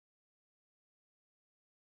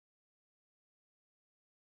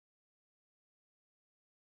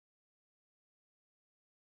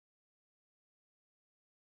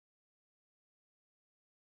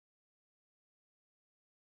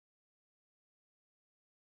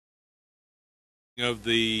Of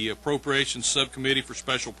the Appropriations Subcommittee for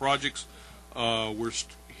Special Projects. We're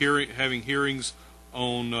having hearings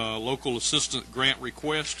on local assistant grant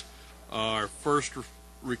request. Our first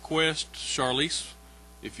request, Charlize,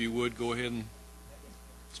 if you would go ahead and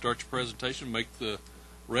start your presentation, make the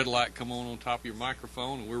red light come on top of your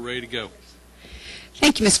microphone, and we're ready to go.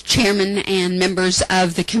 Thank you, Mr. Chairman and members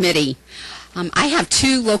of the committee. I have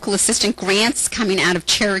two local assistant grants coming out of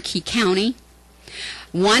Cherokee County.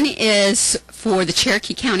 One is for the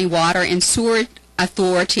Cherokee County Water and Sewer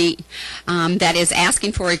Authority that is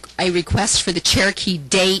asking for a request for the Cherokee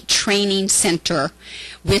Day Training Center,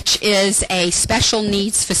 which is a special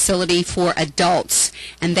needs facility for adults.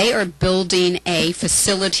 And they are building a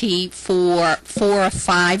facility for 4 or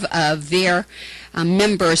 5 of their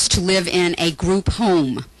members to live in a group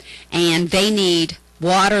home. And they need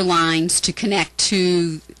water lines to connect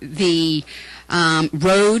to the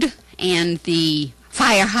road and the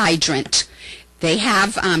fire hydrant. They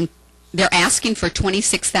have, they're asking for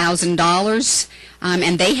 $26,000,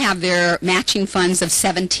 and they have their matching funds of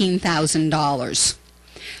 $17,000.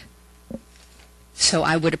 So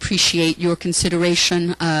I would appreciate your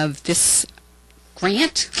consideration of this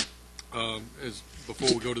grant.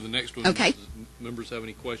 Before we go to the next one, okay. Members have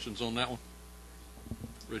any questions on that one?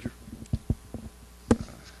 Richard?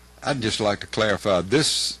 I'd just like to clarify,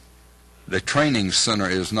 the training center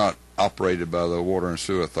is not operated by the Water and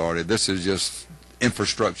Sewer Authority. This is just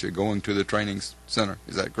infrastructure going to the training center.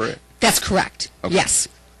 Is that correct? That's correct. Okay. Yes.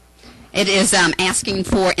 It is asking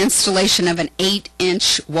for installation of an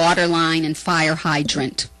 8-inch water line and fire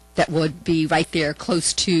hydrant that would be right there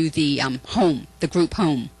close to the home, the group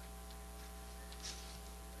home.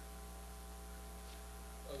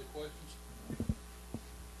 Other questions?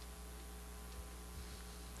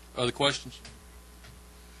 Other questions?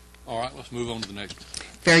 All right, let's move on to the next one.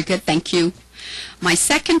 Very good, thank you. My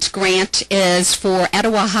second grant is for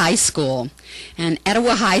Etowah High School. And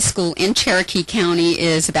Etowah High School in Cherokee County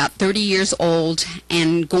is about 30 years old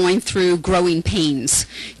and going through growing pains.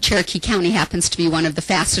 Cherokee County happens to be one of the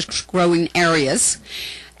fastest growing areas.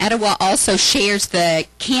 Etowah also shares the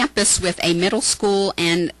campus with a middle school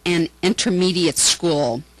and an intermediate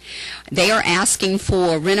school. They are asking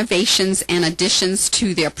for renovations and additions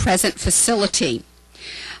to their present facility,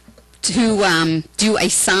 to do a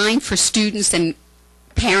sign for students and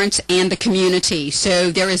parents and the community. So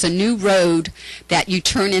there is a new road that you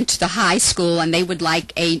turn into the high school, and they would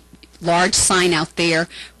like a large sign out there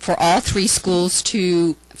for all 3 schools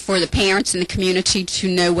for the parents and the community to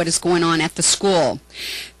know what is going on at the school.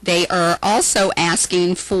 They are also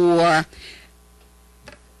asking for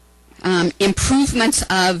improvements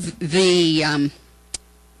of the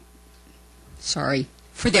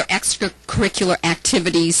for their extracurricular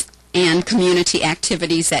activities and community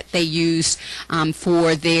activities that they use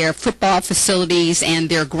for their football facilities and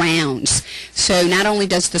their grounds. So not only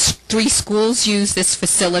does the 3 schools use this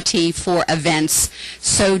facility for events,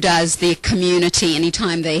 so does the community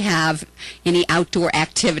anytime they have any outdoor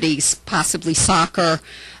activities, possibly soccer,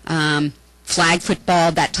 flag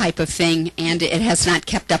football, that type of thing, and it has not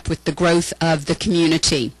kept up with the growth of the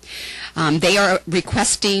community. They are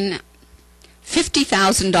requesting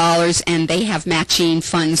 $50,000, and they have matching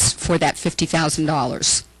funds for that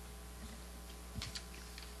 $50,000.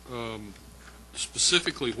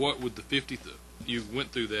 Specifically, what would the 50? You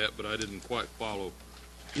went through that, but I didn't quite follow.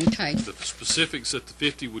 Okay. The specifics that the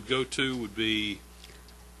 50 would go to would be.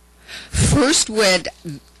 First, would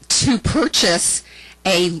to purchase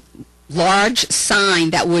a large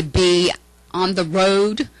sign that would be on the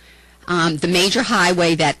road, the major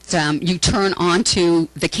highway that you turn onto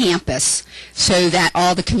the campus, so that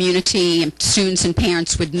all the community and students and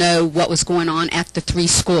parents would know what was going on at the 3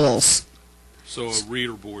 schools. So a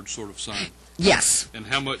reader board sort of sign. Yes. And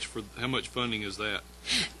how much funding is that?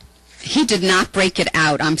 He did not break it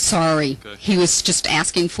out. I'm sorry. Okay. He was just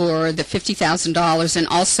asking for the $50,000 and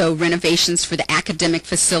also renovations for the academic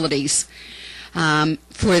facilities,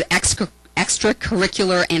 for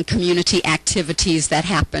extracurricular and community activities that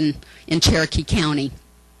happen in Cherokee County.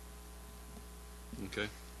 Okay.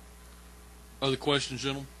 Other questions,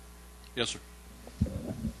 gentlemen? Yes, sir.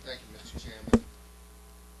 Thank you, Mr. Chairman.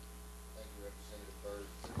 Thank you, Representative Byrd,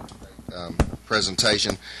 for the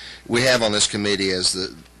presentation. We have on this committee, as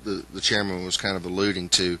the chairman was kind of alluding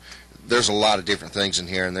to, there's a lot of different things in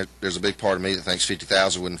here, and there's a big part of me that thinks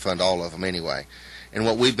 $50,000 wouldn't fund all of them anyway. And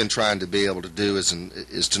what we've been trying to be able to do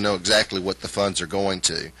is to know exactly what the funds are going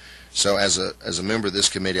to. So as a member of this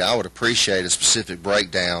committee, I would appreciate a specific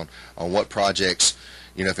breakdown on what projects,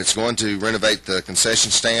 if it's going to renovate the concession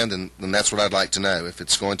stand, then that's what I'd like to know. If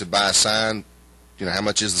it's going to buy a sign, how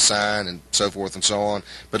much is the sign and so forth and so on.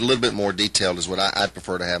 But a little bit more detailed is what I'd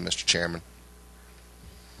prefer to have, Mr. Chairman.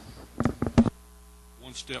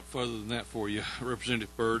 One step further than that for you,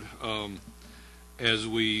 Representative Byrd. As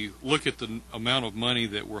we look at the amount of money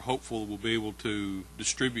that we're hopeful we'll be able to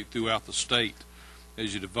distribute throughout the state,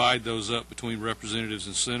 as you divide those up between representatives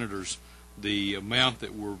and senators, the amount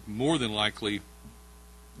that we're more than likely,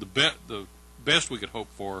 the best we could hope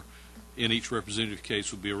for in each representative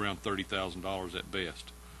case would be around $30,000 at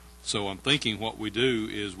best. So I'm thinking what we do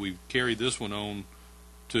is we carry this one on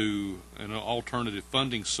to an alternative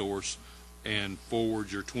funding source and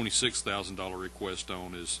forward your $26,000 request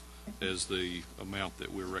on as the amount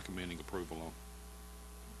that we're recommending approval on.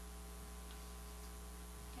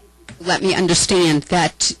 Let me understand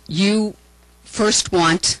that you first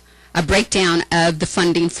want a breakdown of the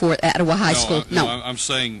funding for Etowah High School. No, I'm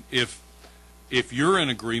saying if you're in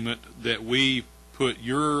agreement that we put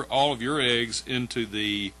all of your eggs into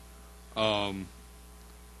the water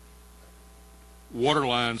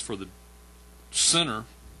lines for the center,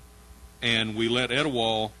 and we let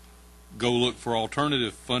Etowah go look for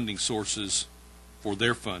alternative funding sources for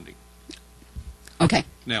their funding. Okay.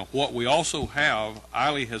 Now, what we also have,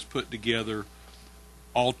 Eiley has put together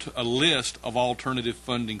a list of alternative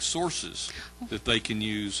funding sources that they can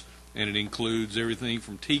use, and it includes everything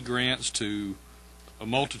from T grants to a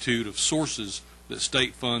multitude of sources that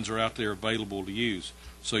state funds are out there available to use.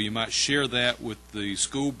 So you might share that with the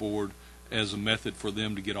school board as a method for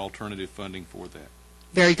them to get alternative funding for that.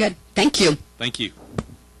 Very good. Thank you. Thank you. Mr.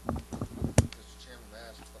 Chairman, may I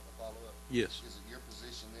ask a follow-up? Yes. Is it your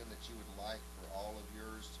position then that you would like for all of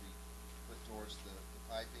yours to be put towards the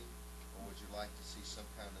piping, or would you like to see some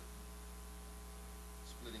kind of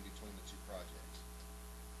splitting between the two projects?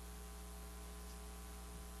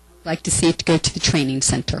 I'd like to see it go to the training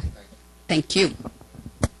center. Thank you.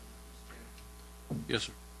 Yes,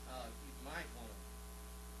 sir. You might want to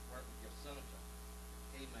work with your senator.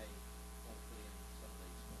 He may want to put in some of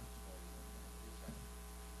these funds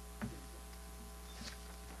for you.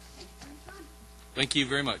 Thank you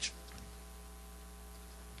very much.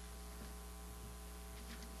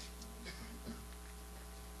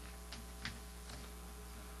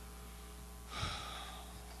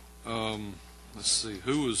 Let's see,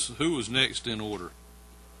 who was next in order?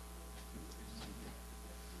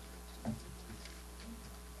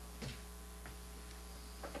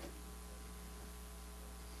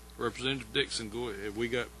 Representative Dixon, go ahead. Have we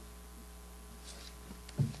got?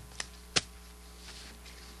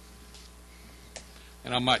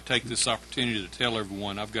 And I might take this opportunity to tell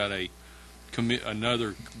everyone I've got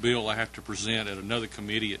another bill I have to present at another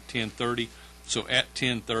committee at 10:30. So at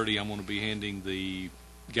 10:30, I'm going to be handing the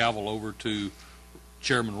gavel over to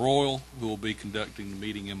Chairman Royal, who will be conducting the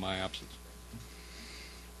meeting in my absence.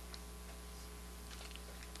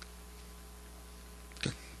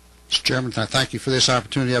 Mr. Chairman, I thank you for this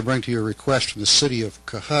opportunity. I bring to you a request from the city of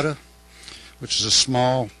Cohutta, which is a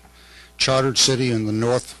small chartered city in the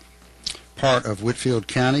north part of Whitfield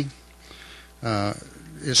County.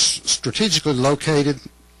 It's strategically located.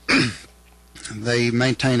 They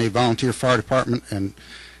maintain a volunteer fire department and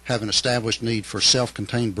have an established need for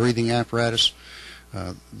self-contained breathing apparatus.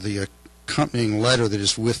 The accompanying letter that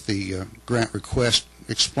is with the grant request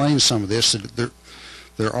explains some of this. There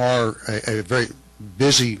are a very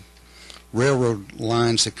busy railroad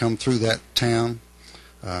lines that come through that town.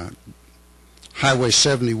 Highway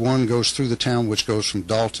 71 goes through the town, which goes from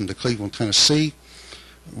Dalton to Cleveland, Tennessee.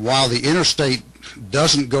 While the interstate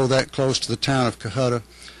doesn't go that close to the town of Cohutta,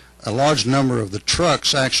 a large number of the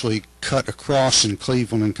trucks actually cut across in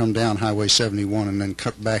Cleveland and come down Highway 71 and then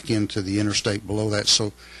cut back into the interstate below that.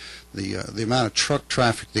 So the amount of truck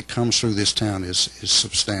traffic that comes through this town is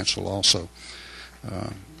substantial also.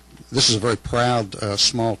 This is a very proud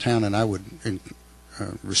small town, and I would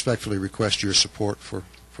respectfully request your support for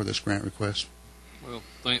this grant request. Well,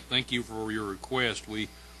 thank you for your request. We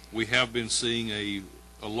have been seeing a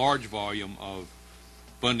large volume of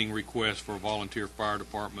funding requests for volunteer fire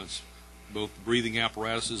departments. Both breathing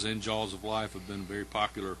apparatuses and Jaws of Life have been very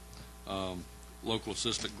popular local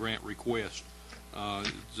assistant grant requests.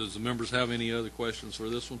 Does the members have any other questions for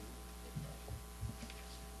this one?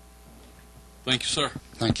 Thank you, sir.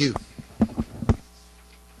 Thank you.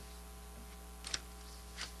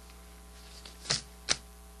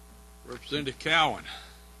 Representative Cowan.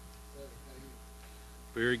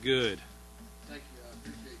 Very good. Thank you. I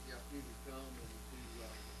appreciate the opportunity to come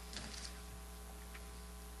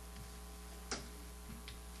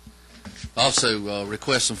and to also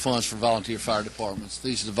request some funds for volunteer fire departments.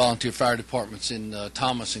 These are the volunteer fire departments in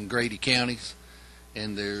Thomas and Grady counties,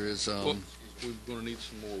 and there is. We're going to need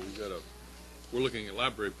some more. We got a. We're looking at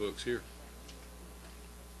library books here.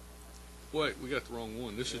 Wait, we got the wrong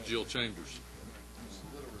one. This is Jill Chambers.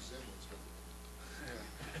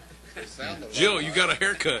 Jill, you got a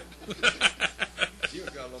haircut. Jill's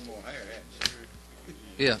got a little more hair, hasn't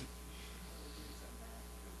Yeah.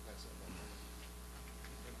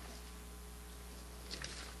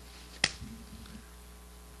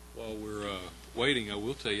 While we're waiting, I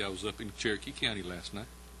will tell you I was up in Cherokee County last night.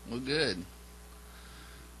 Well, good.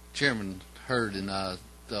 Chairman Hurd and I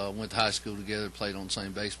went to high school together, played on the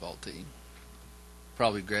same baseball team.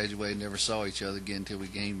 Probably graduated, never saw each other again until we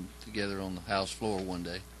came together on the house floor one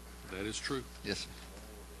day. That is true. Yes, sir.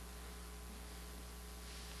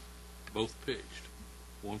 Both pitched.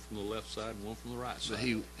 One from the left side and one from the right But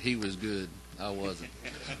side. he was good. I wasn't.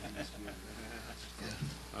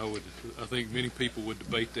 I think many people would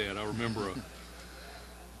debate that. I remember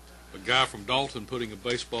a guy from Dalton putting a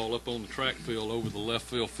baseball up on the track field over the left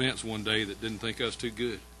field fence one day that didn't think I was too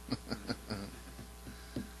good. Yeah.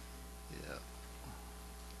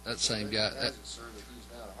 That same guy. That, sir, that he's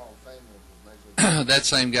now a Hall of Famer of Major League That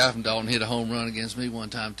same guy from Dalton hit a home run against me one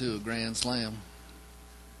time too, a grand slam.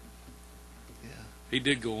 Yeah. He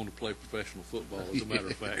did go on to play professional football, as a matter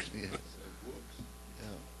of fact. Yeah.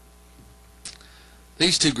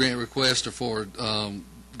 These two grant requests are for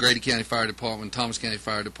Grady County Fire Department, Thomas County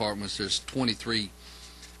Fire Departments. There's 23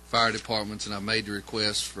 fire departments, and I made the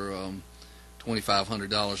request for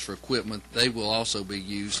 $2,500 for equipment. They will also be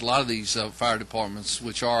used. A lot of these fire departments,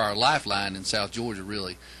 which are our lifeline in South Georgia,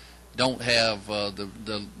 really don't have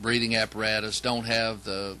the breathing apparatus, don't have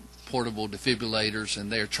the portable defibrillators,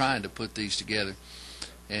 and they're trying to put these together.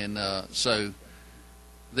 And so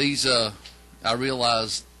these, I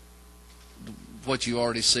realize what you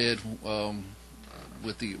already said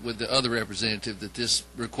with the other representative, that this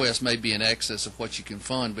request may be in excess of what you can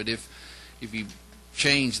fund, but if you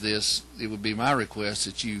change this, it would be my request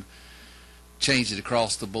that you change it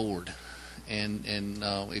across the board, and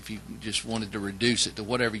if you just wanted to reduce it to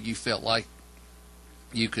whatever you felt like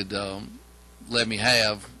you could let me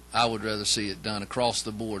have, I would rather see it done across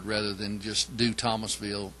the board rather than just do Thomas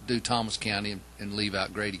County and leave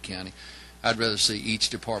out Grady County. I'd rather see each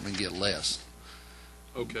department get less.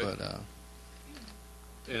 Okay. But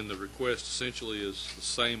And the request essentially is the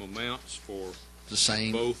same amounts for the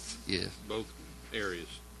same, both both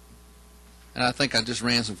areas. And I think I just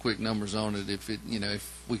ran some quick numbers on it. If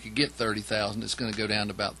we could get 30,000, it's going to go down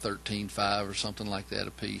to about 13.5 or something like that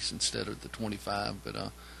a piece instead of the 25.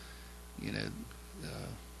 But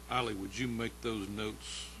Ollie, would you make those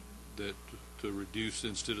notes that to reduce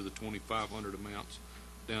instead of the 2,500 amounts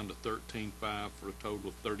down to 13.5 for a total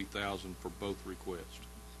of 30,000 for both requests?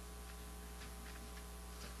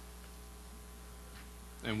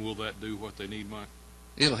 And will that do what they need, Mike?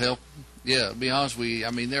 It'll help. Yeah, to be honest with you,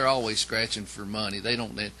 I mean, they're always scratching for money. They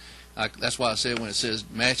don't. That's why I said when it says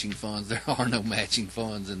matching funds, there are no matching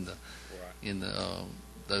funds in the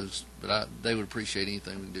those. But they would appreciate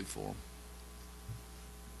anything we can do for them.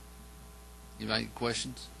 You have any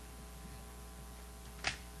questions?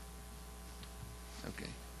 Okay.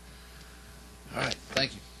 All right.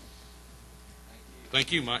 Thank you.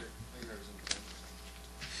 Thank you, Mike.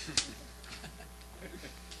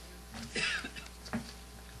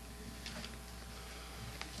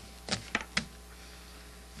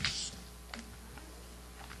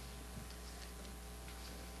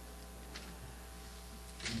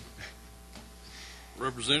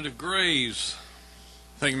 Representative Graves.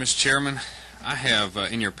 Thank you, Mr. Chairman. I have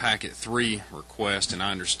in your packet 3 requests, and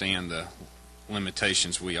I understand the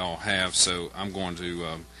limitations we all have, so I'm going to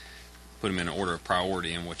put them in an order of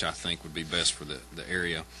priority in which I think would be best for the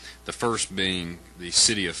area. The first being the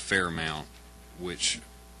City of Fairmount, which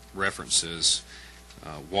references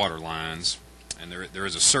water lines, and there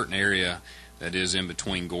is a certain area that is in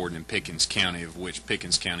between Gordon and Pickens County, of which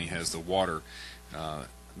Pickens County has the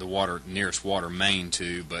nearest water main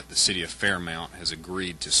to, but the City of Fairmount has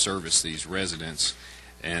agreed to service these residents,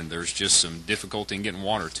 and there's just some difficulty in getting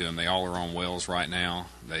water to them. They all are on wells right now.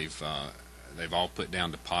 They've all put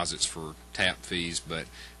down deposits for tap fees, but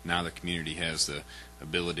now the community has the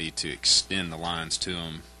ability to extend the lines to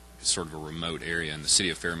them. It's sort of a remote area, and the City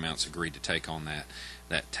of Fairmount's agreed to take on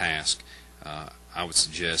that task. I would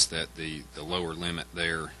suggest that the lower limit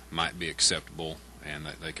there might be acceptable, and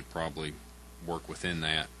that they could probably work within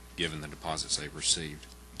that, given the deposits they've received.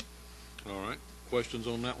 All right. Questions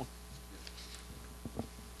on that one?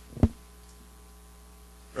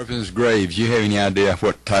 Representative Graves, you have any idea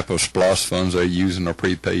what type of SPLOST funds they're using or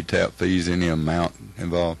prepaid tap fees, any amount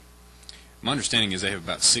involved? My understanding is they have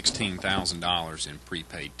about $16,000 in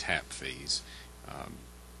prepaid tap fees.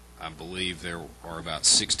 I believe there are about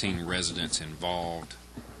 16 residents involved,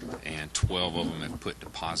 and 12 of them have put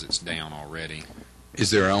deposits down already.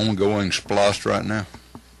 Is there an ongoing SPLOST right now?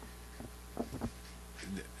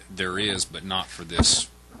 There is, but not for this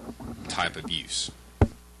type of use.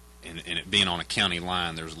 And it being on a county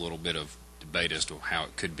line, there's a little bit of debate as to how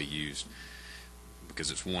it could be used,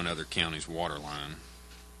 because it's one other county's water line.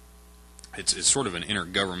 It's sort of an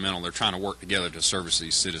intergovernmental. They're trying to work together to service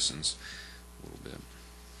these citizens a little bit.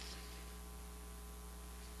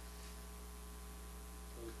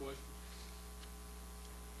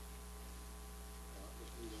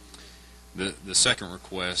 The second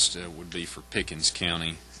request would be for Pickens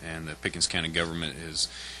County, and the Pickens County government is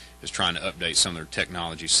trying to update some of their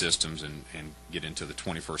technology systems and get into the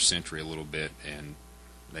 21st century a little bit, and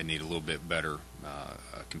they need a little bit better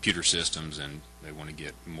computer systems, and they want to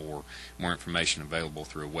get more information available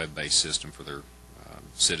through a web-based system for their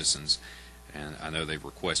citizens. And I know they've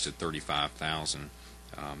requested $35,000.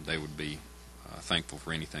 They would be thankful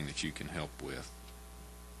for anything that you can help with.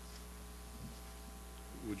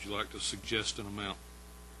 Would you like to suggest an amount?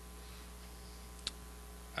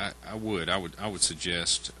 I would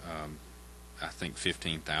suggest, I think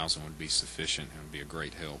 $15,000 would be sufficient and would be a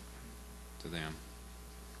great help to them.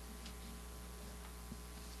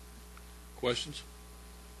 Questions?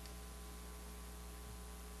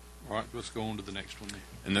 All right, let's go on to the next one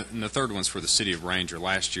then. And the third one's for the City of Ranger.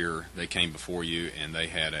 Last year they came before you and they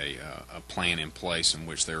had a plan in place in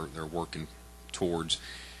which they're working towards.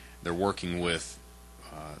 They're working with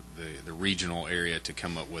the regional area to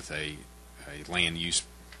come up with a land use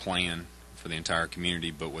plan for the entire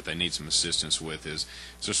community, but what they need some assistance with is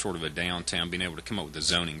just sort of a downtown, being able to come up with the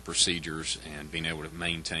zoning procedures and being able to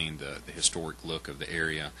maintain the historic look of the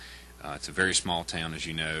area. It's a very small town, as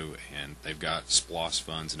you know, and they've got SPLOST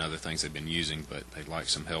funds and other things they've been using, but they'd like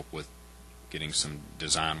some help with getting some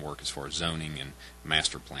design work as far as zoning and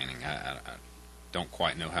master planning. I don't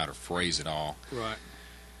quite know how to phrase it all. Right.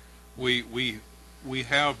 We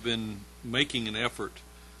have been making an effort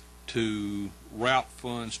to route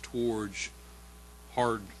funds towards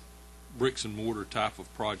hard bricks and mortar type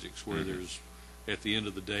of projects where there's, at the end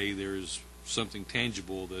of the day, there's something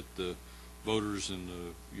tangible that the voters and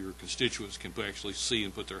your constituents can actually see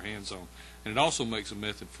and put their hands on. And it also makes a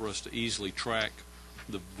method for us to easily track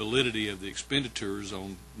the validity of the expenditures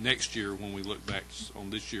on next year when we look back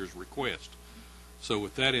on this year's request. So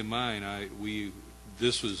with that in mind,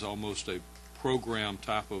 this was almost a program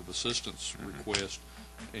type of assistance request,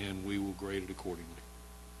 and we will grade it accordingly.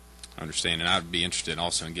 I understand, and I'd be interested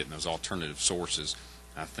also in getting those alternative sources.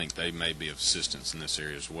 I think they may be of assistance in this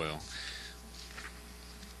area as well.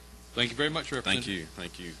 Thank you very much, Representative.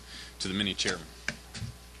 Thank you. Thank you to the many chairmen.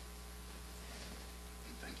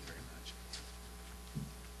 Thank you very much.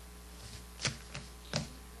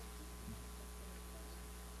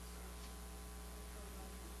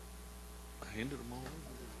 I handed them all over.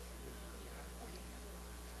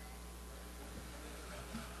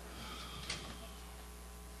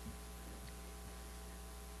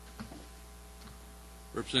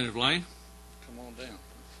 Representative Lane. Come on down.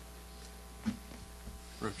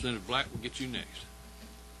 Representative Black will get you next.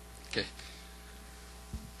 Okay.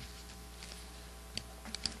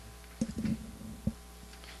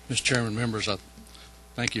 Mr. Chairman, members, I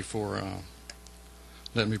thank you for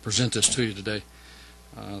letting me present this to you today.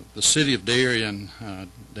 The city of Darien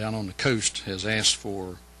down on the coast has asked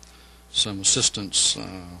for some assistance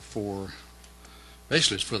for,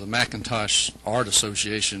 basically it's for the McIntosh Art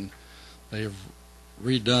Association. They have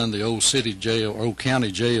redone the old city jail, old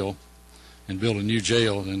county jail, and built a new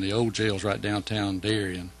jail, and the old jail's right downtown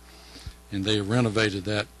Darien. And they renovated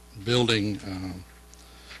that building,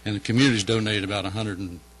 and the community's donated about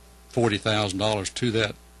 $140,000 to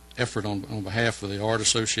that effort on behalf of the Art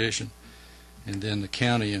Association. And then the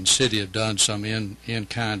county and city have done some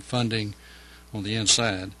in-kind funding on the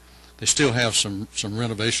inside. They still have some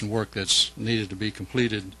renovation work that's needed to be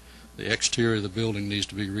completed. The exterior of the building needs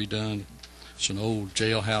to be redone. It's an old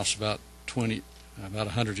jailhouse, about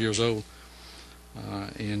 100 years old.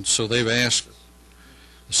 And so they've asked,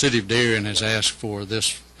 the city of Darien has asked for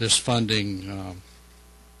this funding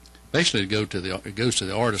basically it goes to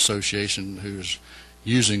the Art Association, who's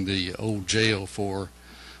using the old jail for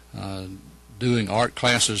doing art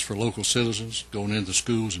classes for local citizens, going into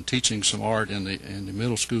schools and teaching some art in the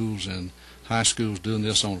middle schools and high schools, doing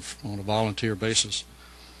this on a volunteer basis.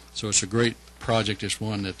 So it's a great project. It's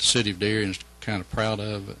one that the city of Darien is kind of proud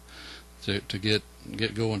of to get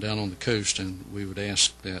going down on the coast, and we would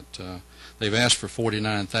ask that they've asked for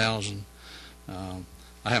 $49,000.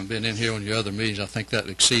 I haven't been in here on your other meetings. I think that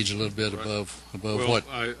exceeds a little bit above well, what.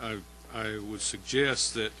 I would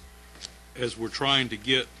suggest that as we're trying to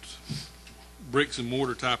get bricks and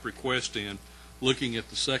mortar type request in, looking at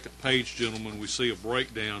the second page, gentlemen, we see a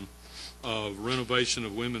breakdown of renovation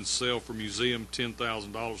of women's cell for museum,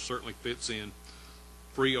 $10,000 certainly fits in.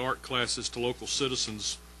 Free art classes to local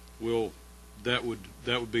citizens that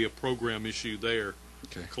would be a program issue there.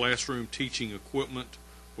 Okay. Classroom teaching equipment,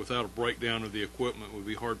 without a breakdown of the equipment, would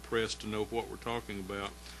be hard pressed to know what we're talking about.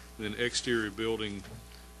 And then exterior building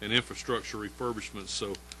and infrastructure refurbishments.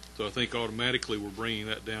 So I think automatically we're bringing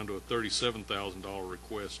that down to a $37,000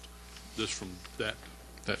 request just from that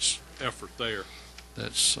effort there.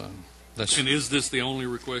 And is this the only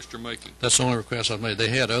request you're making? That's the only request I've made. They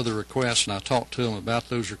had other requests, and I talked to them about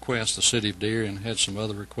those requests. The city of Darien had some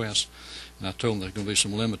other requests, and I told them there's going to be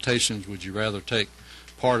some limitations. Would you rather take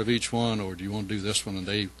part of each one, or do you want to do this one? And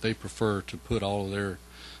they prefer to put all of their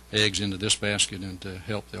eggs into this basket and to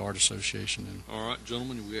help the Art Association. And all right,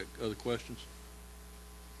 gentlemen, we got other questions?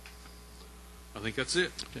 I think that's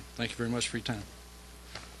it. okay, thank you very much for your time.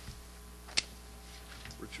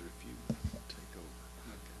 Richard, if you take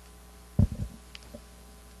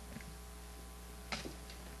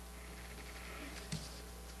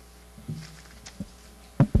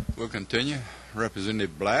over. We'll continue.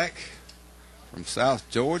 Representative Black from South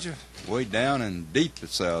Georgia, way down and deep in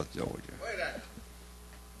South Georgia.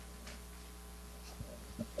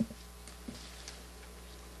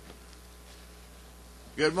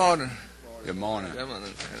 Good morning. Good morning.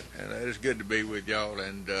 And it's good to be with y'all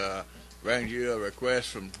and bring you a request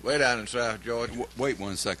from way down in South Georgia. Wait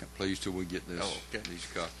 1 second, please, till we get this. Oh, okay. These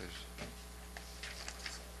copies.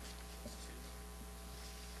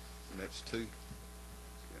 That's two.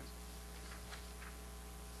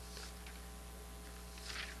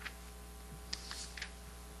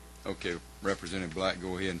 Okay, Representative Black,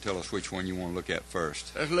 go ahead and tell us which one you want to look at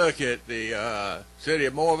first. Let's look at the city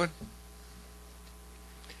of Morven.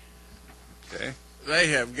 Okay. They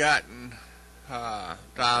have gotten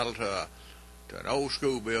title to an old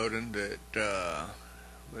school building that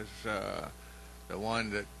was the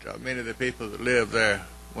one that many of the people that live there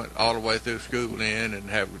went all the way through school in and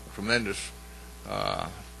have tremendous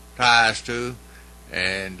ties to.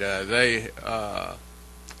 And the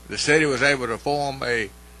city was able to form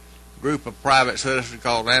a group of private citizens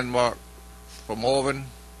called Landmark for Morven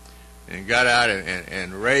and got out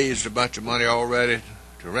and raised a bunch of money already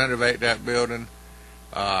to renovate that building.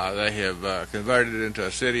 They have converted it into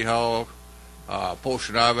a city hall,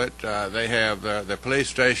 portion of it. They have the police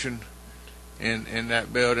station in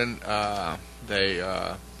that building. They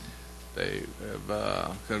have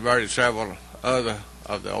converted several other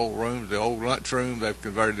of the old rooms. The old lunchroom they've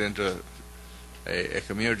converted into a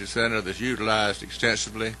community center that's utilized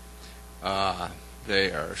extensively.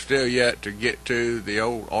 They are still yet to get to the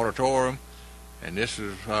old auditorium, and this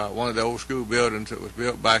is one of the old school buildings that was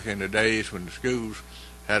built back in the days when the schools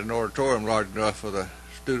had an auditorium large enough for the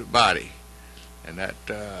student body, and that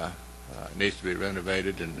needs to be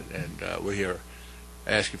renovated, and we are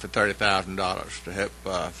asking for $30,000 to help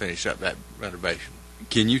finish up that renovation.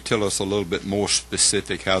 Can you tell us a little bit more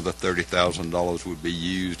specific how the $30,000 would be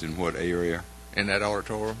used in what area? In that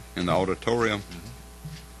auditorium. In the auditorium? Mm-hmm.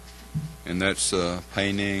 And that's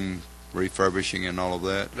painting, refurbishing, and all of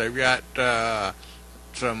that? They've got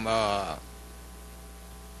some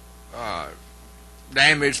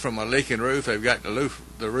damage from a leaking roof. They've got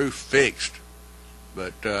the roof fixed,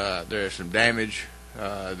 but there's some damage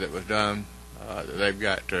that was done that they've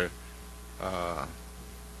got to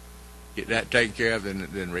get that taken care of,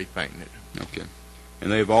 then repainting it. Okay.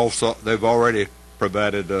 And they've already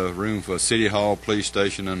provided room for a city hall, police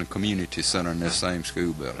station, and a community center in this same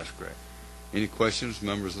school building. That's correct. Any questions,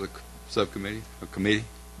 members of the subcommittee or committee?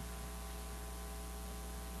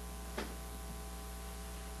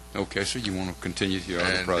 Okay, so you want to continue to your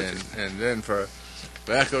other project? And then for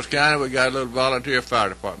Echoes County, we got a little volunteer fire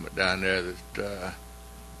department down there that's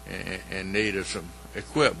in need of some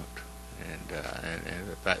equipment, and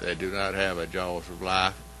the fact they do not have a Jaws of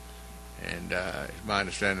Life, and it's my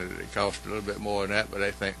understanding that it costs a little bit more than that, but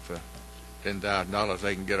they think for $10,000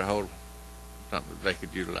 they can get a hold of something that they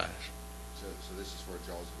could utilize. So this is for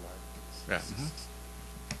Jaws of Life? Yeah. Mm-hmm.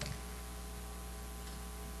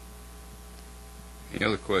 Any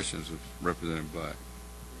other questions of Representative Black?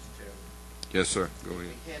 Mr. Chairman, Yes, sir. Go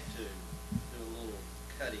ahead. we had to do a little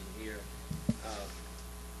cutting here.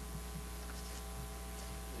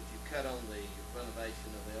 Would you cut on the renovation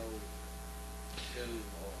of the old school,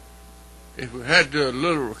 or? If we had to do a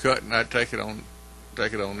little cutting, I'd take it on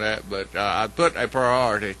that, but I put a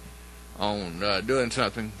priority on doing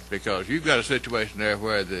something, because you've got a situation there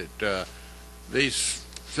where that these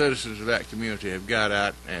citizens of that community have got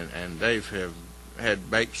out and they have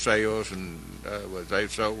had baked sales, and they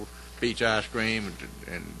sold peach ice cream,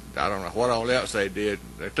 and I don't know what all else they did.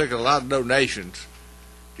 They took a lot of donations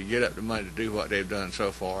to get up the money to do what they've done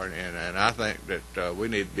so far, and I think that we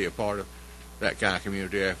need to be a part of that kind of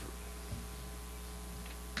community effort.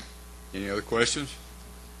 Any other questions?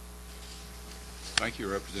 Thank you,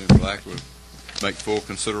 Representative Black. We'll make full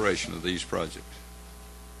consideration of these projects.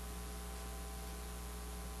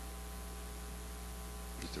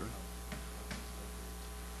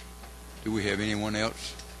 Do we have anyone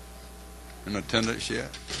else in attendance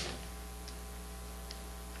yet?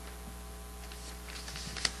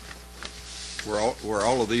 Were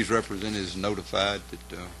all of these representatives notified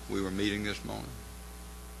that we were meeting this morning?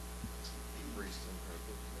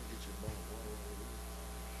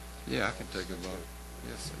 Yeah, I can take a bottle.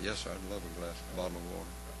 Yes, I'd love a bottle of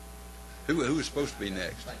water. Who is supposed to be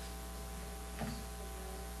next?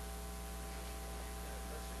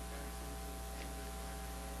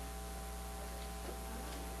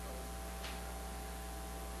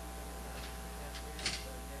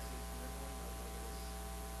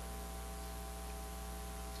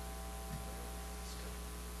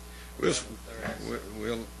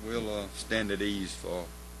 We'll stand at ease for a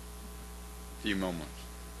few moments.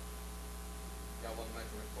 Y'all want to make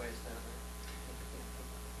a request down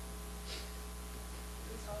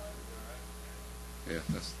there? Yeah,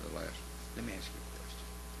 that's the last. Let me ask you a question.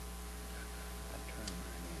 I turned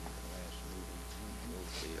mine in at the last meeting. We'll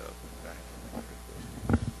see what I have to make a request.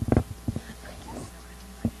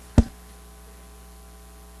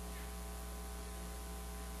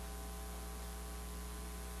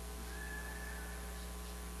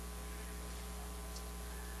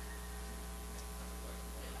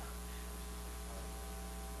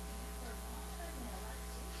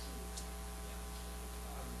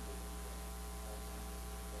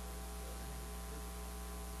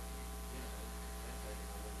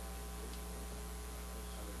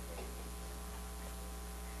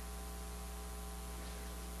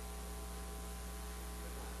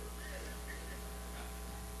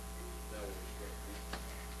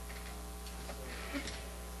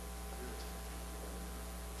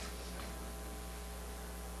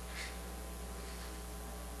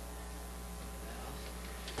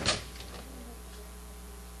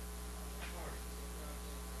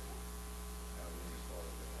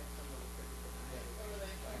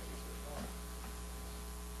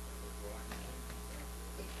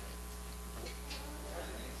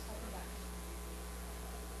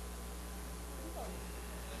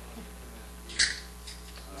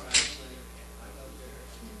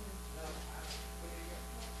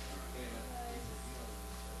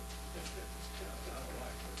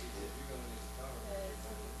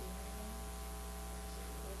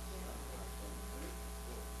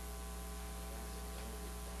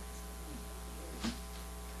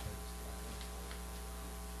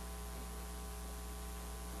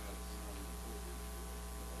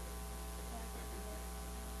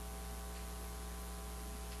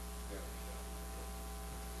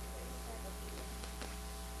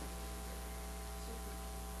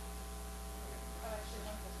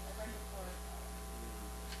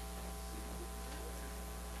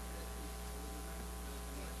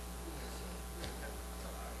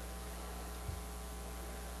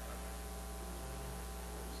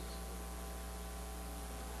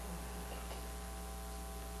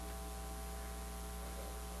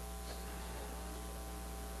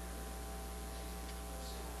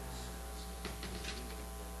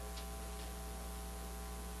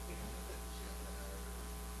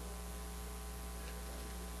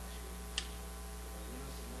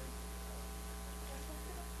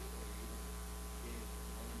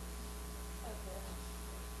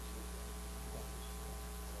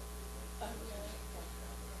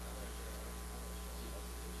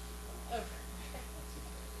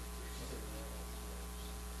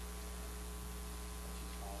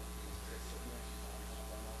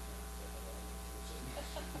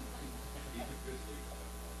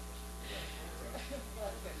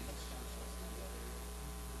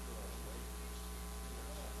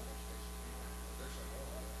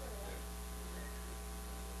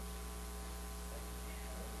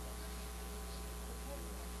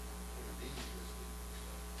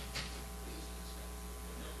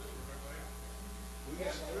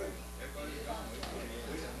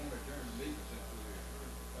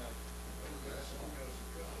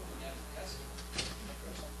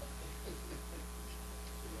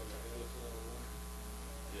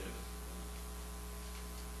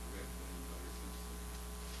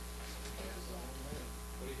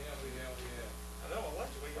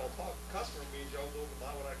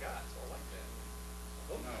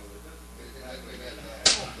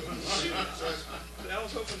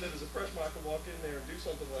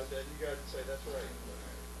 that. You guys say that's right.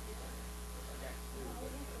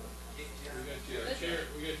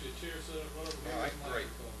 We got your chair set up right over here. All right, great.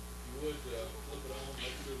 If you would, flip it on,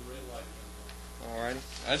 make sure the red light comes on. All righty.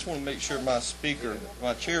 I just want to make sure my speaker,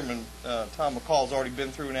 my chairman, Tom McCall's already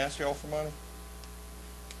been through and asked y'all for money.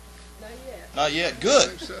 Not yet. Not yet.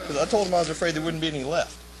 Good. Because I told him I was afraid there wouldn't be any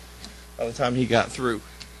left by the time he got through.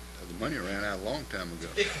 The money ran out a long time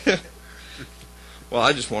ago. Well,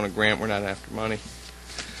 I just want a grant. We're not after money.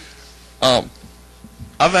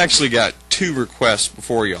 I've actually got 2 requests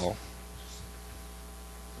before y'all.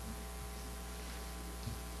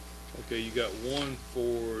 Okay, you got one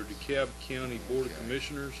for DeKalb County Board of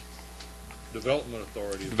Commissioners, Development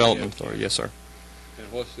Authority. Development Authority, yes, sir.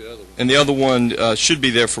 And what's the other one? And the other one should be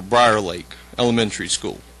there for Briar Lake Elementary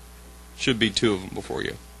School. Should be 2 of them before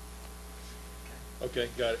you. Okay,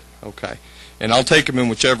 got it. Okay. And I'll take them in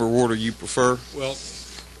whichever order you prefer. Well,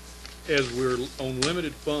 as we're on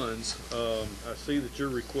limited funds, I see that your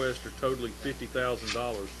requests are totaling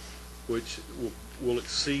 $50,000, which will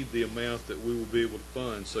exceed the amount that we will be able to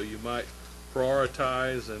fund. So you might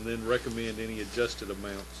prioritize and then recommend any adjusted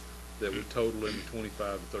amounts that would total in the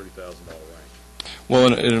 $25,000 to $30,000 range.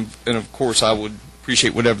 Well, and of course, I would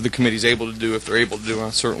appreciate whatever the committee's able to do. If they're able to do,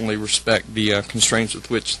 I certainly respect the constraints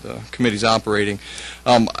with which the committee's operating.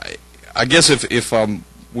 I guess if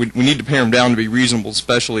we need to pare them down to be reasonable,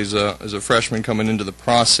 especially as a freshman coming into the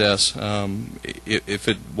process. If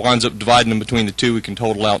it winds up dividing them between the 2, we can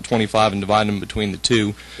total out 25 and divide them between the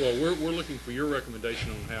 2. Well, we're looking for your recommendation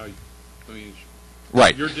on how. I mean,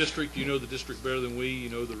 right. Your district, you know the district better than we. You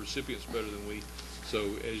know the recipients better than we.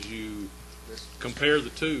 So as you compare the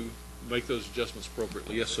 2, make those adjustments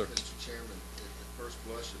appropriately. Yes, sir. Mr. Chairman, at the first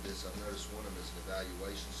blush of this, I've noticed one of them is an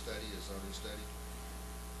evaluation study, a zoning study,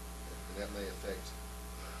 and that may affect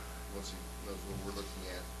once he knows what we're looking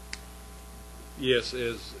at. Yes,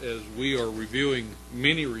 as we are reviewing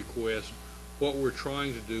many requests, what we're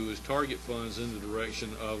trying to do is target funds in the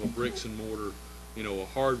direction of a bricks and mortar, a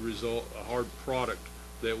hard product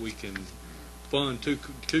that we can fund to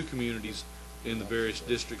communities in the various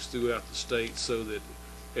districts throughout the state, so that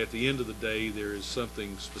at the end of the day there is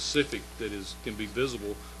something specific that can be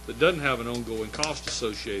visible that doesn't have an ongoing cost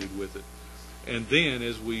associated with it. And then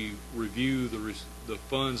as we review the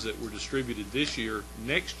funds that were distributed this year,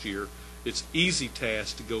 next year, it's easy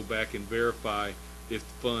task to go back and verify if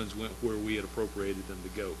the funds went where we had appropriated them to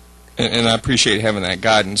go. And I appreciate having that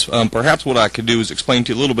guidance. Perhaps what I could do is explain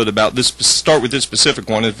to you a little bit about this. Start with this specific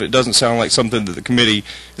one. If it doesn't sound like something that the committee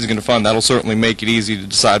is going to fund, that'll certainly make it easy to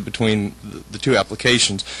decide between the 2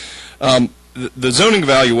 applications. The zoning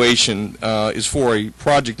evaluation is for a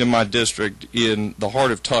project in my district in the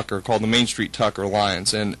heart of Tucker called the Main Street Tucker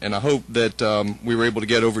Alliance, and I hope that we were able to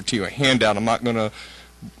get over to you a handout.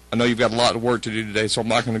 I know you've got a lot of work to do today, so I'm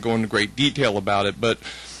not going to go into great detail about it, but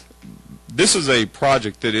this is a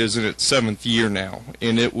project that is in its 7th year now,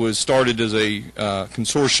 and it was started as a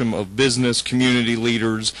consortium of business, community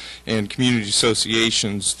leaders, and community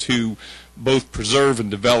associations to both preserve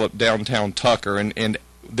and develop downtown Tucker. And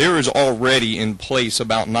there is already in place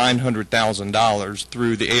about $900,000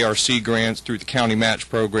 through the ARC grants, through the county match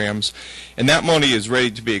programs, and that money is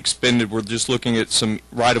ready to be expended. We're just looking at some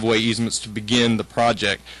right-of-way easements to begin the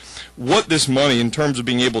project. What this money, in terms of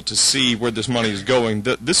being able to see where this money is going,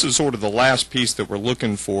 this is sort of the last piece that we're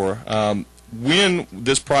looking for. When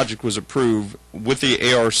this project was approved with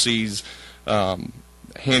the ARC's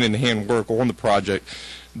hand-in-hand work on the project,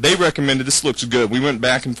 they recommended, this looks good. We went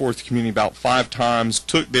back and forth to the community about 5 times,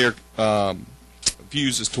 took their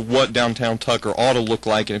views as to what downtown Tucker ought to look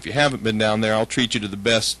like, and if you haven't been down there, I'll treat you to the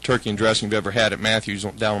best turkey and dressing you've ever had at Matthews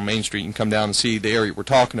down on Main Street, and come down and see the area we're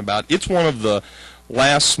talking about. It's one of the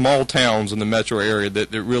last small towns in the metro area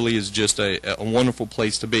that really is just a wonderful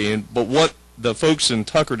place to be. But what the folks in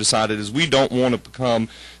Tucker decided is we don't want to become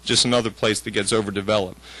just another place that gets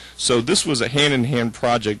overdeveloped. So this was a hand-in-hand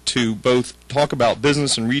project to both talk about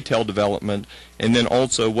business and retail development, and then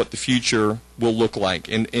also what the future will look like.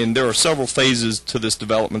 And there are several phases to this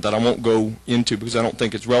development that I won't go into because I don't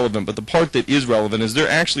think it's relevant, but the part that is relevant is they're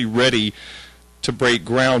actually ready to break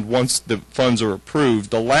ground once the funds are approved.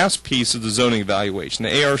 The last piece of the zoning evaluation,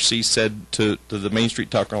 the ARC said to the Main Street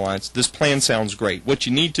Tucker Alliance, this plan sounds great. What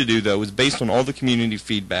you need to do, though, is based on all the community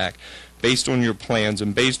feedback, based on your plans,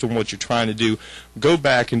 and based on what you're trying to do, go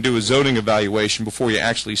back and do a zoning evaluation before you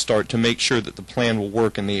actually start to make sure that the plan will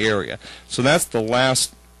work in the area. So that's the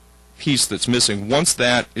last piece that's missing. Once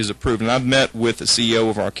that is approved, and I've met with the CEO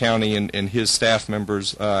of our county and his staff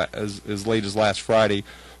members as late as last Friday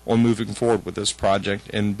on moving forward with this project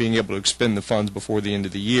and being able to expend the funds before the end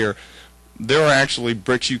of the year. there are actually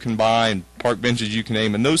bricks you can buy and park benches you can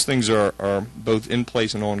aim, and those things are both in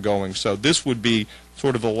place and ongoing. So this would be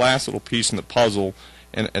sort of the last little piece in the puzzle,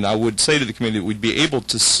 and I would say to the committee that we'd be able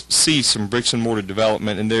to see some bricks and mortar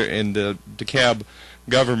development, and the DeKalb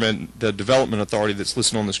government, the development authority that's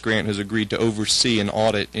listed on this grant, has agreed to oversee and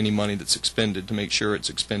audit any money that's expended to make sure it's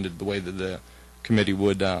expended the way that the committee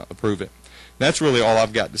would approve it. That's really all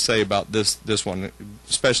I've got to say about this one,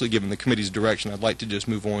 especially given the committee's direction. I'd like to just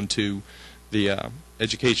move on to the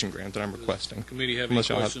education grant that I'm requesting. Does the committee have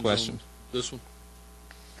Unless any y'all have questions. on this one?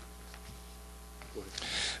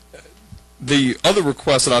 The other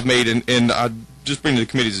request that I've made, and I just bring to the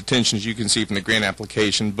committee's attention, as you can see from the grant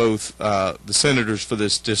application, both the senators for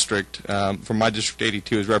this district, from my District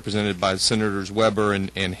 82, is represented by Senators Weber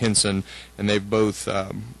and Henson, and they both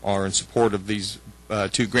are in support of these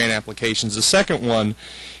two grant applications. The second one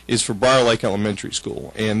is for Briar Lake Elementary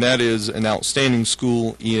School, and that is an outstanding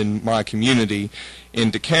school in my community. In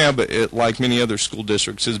DeKalb, like many other school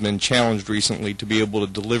districts, has been challenged recently to be able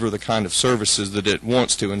to deliver the kind of services that it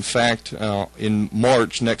wants to. In fact, in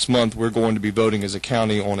March next month, we're going to be voting as a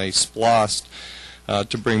county on a SPLOST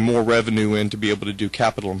to bring more revenue in to be able to do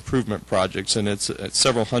capital improvement projects, and it's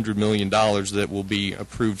several $100 million that will be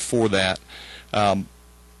approved for that.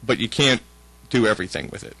 But you can't do everything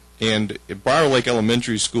with it. And Briar Lake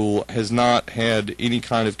Elementary School has not had any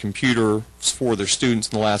kind of computer for their students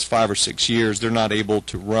in the last 5 or 6 years. They're not able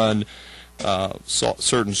to run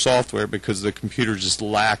certain software because the computers just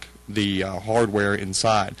lack the hardware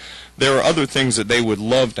inside. There are other things that they would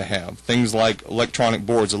love to have, things like electronic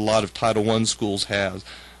boards. A lot of Title I schools have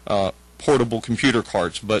portable computer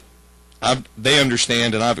carts, but they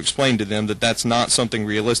understand, and I've explained to them that that's not something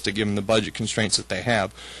realistic given the budget constraints that they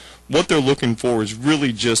have. What they're looking for is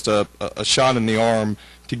really just a shot in the arm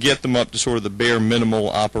to get them up to sort of the bare minimal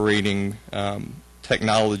operating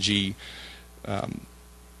technology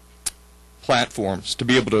platforms to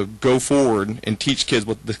be able to go forward and teach kids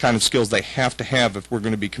what the kind of skills they have to have if we're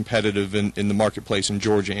going to be competitive in the marketplace in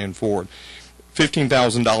Georgia and forward.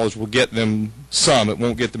 $15,000 will get them some. It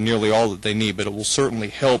won't get them nearly all that they need, but it will certainly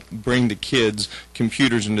help bring the kids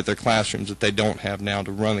computers into their classrooms that they don't have now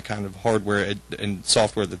to run the kind of hardware and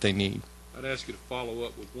software that they need. I'd ask you to follow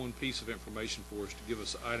up with one piece of information for us to give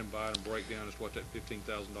us item by item breakdown as to what that $15,000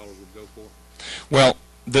 would go for. Well,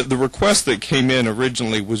 the request that came in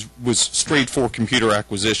originally was straight for computer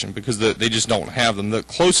acquisition because they just don't have them. The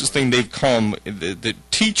closest thing they've come, the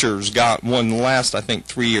teachers got one last, I think,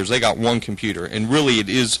 3 years. They got one computer, and really it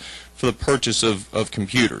is for the purchase of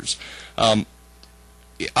computers. I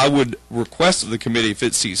would request of the committee, if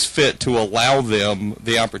it sees fit, to allow them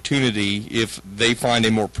the opportunity, if they find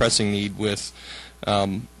a more pressing need with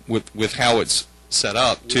how it's set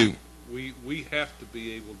up, to... We have to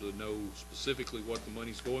be able to know specifically what the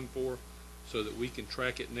money's going for so that we can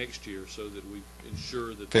track it next year so that we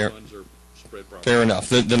ensure that the funds are spread properly. Fair enough.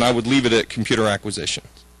 Then I would leave it at computer acquisition.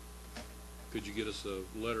 Could you get us a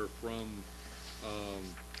letter from,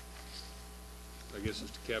 I guess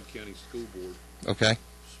it's the DeKalb County School Board? Okay.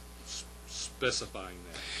 Specifying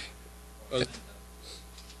that.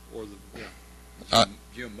 Or the,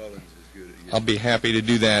 Jim Mullins is good at I'll be happy to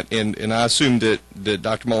do that, and I assume that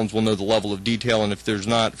Dr. Mullins will know the level of detail, and if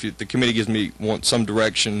the committee wants some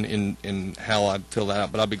direction in how I fill that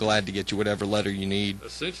out, but I'll be glad to get you whatever letter you need.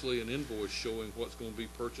 Essentially an invoice showing what's going to be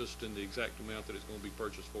purchased and the exact amount that it's going to be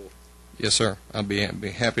purchased for. Yes, sir. I'll be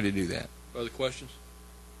happy to do that. Other questions?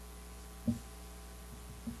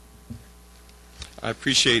 I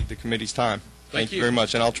appreciate the committee's time. Thank you very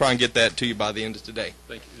much, and I'll try and get that to you by the end of today.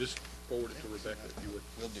 Thank you. Just forward it to Rebecca if you would.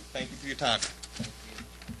 Will do. Thank you for your time. They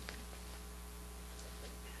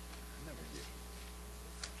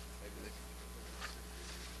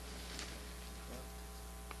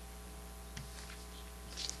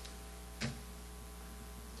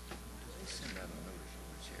send out a notice on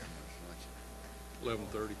the chairman's luncheon.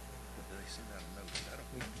 11:30. They send out a notice. I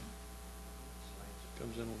don't know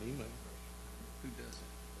Comes in on email. who does it.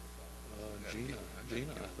 Gina, I think.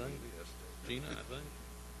 Gina, I think.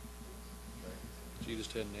 She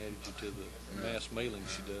just hadn't added you to the mass mailing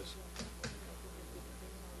she does.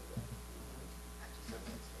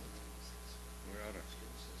 We're out of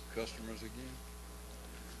customers again.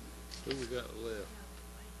 Who we got left?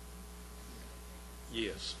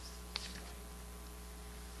 Yes.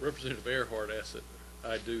 Representative Earhart asked that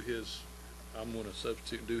I'm going to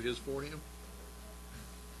substitute and do his for him.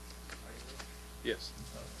 Yes.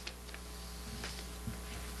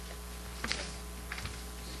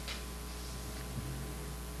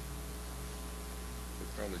 We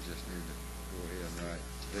probably just need to go ahead and write.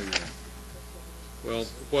 Well,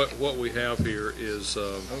 what we have here is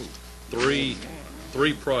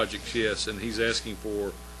Three projects, yes, and he's asking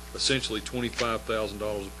for essentially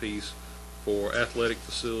 $25,000 apiece for athletic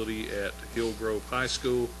facility at Hillgrove High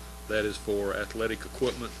School. That is for athletic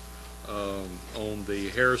equipment. On the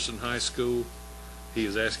Harrison High School, he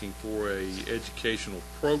is asking for a educational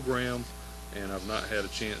program, and I've not had a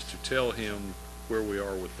chance to tell him where we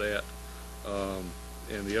are with that.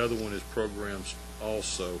 And the other one is programs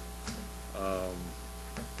also.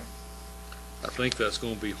 I think that's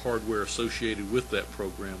going to be hardware associated with that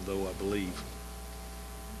program, though, I believe.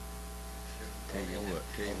 Tell you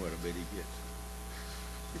what I bet he gets.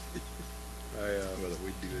 Whether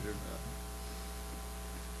we do it or not.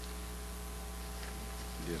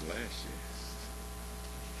 He did last year.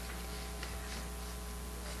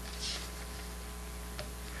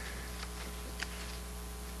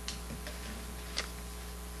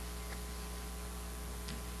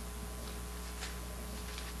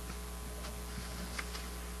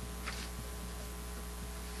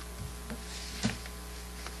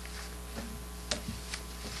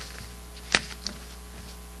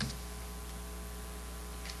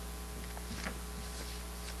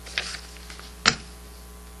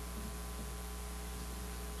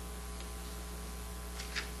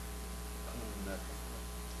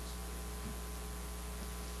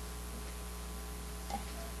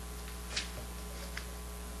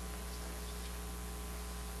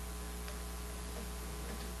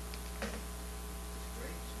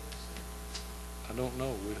 I don't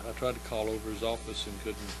know. I tried to call over his office and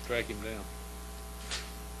couldn't track him down.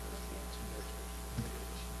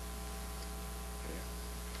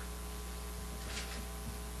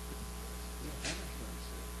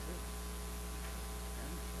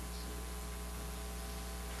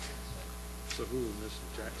 So who was missing?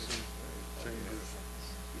 Jackson? Chambers?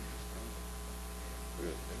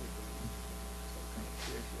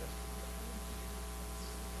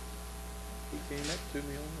 He came up to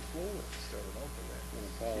me on the floor. Started off with that. I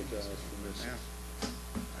apologize for missing.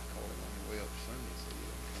 I called him on the way up Sunday, so he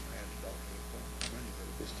didn't come out and doctor appointment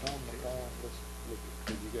Monday. Is Tom McCall? Let's look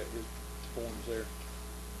at, you got his forms there?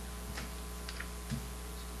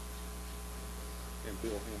 And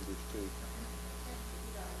Bill Hembridge too.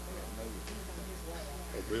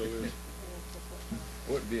 Oh, Bill is?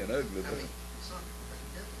 Wouldn't be an ugly thing.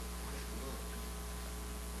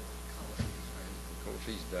 Of course,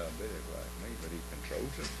 he's diabetic like me, but he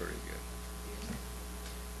controls it pretty good.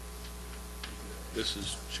 This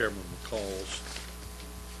is Chairman McCall's.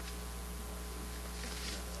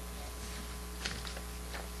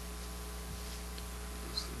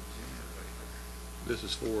 This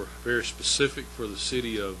is for very specific for the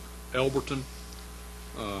city of Elberton.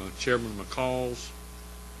 Chairman McCall's.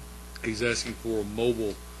 He's asking for a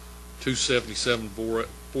mobile 277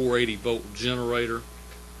 480 volt generator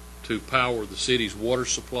to power the city's water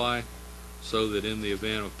supply, so that in the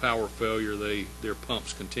event of power failure, their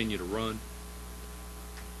pumps continue to run.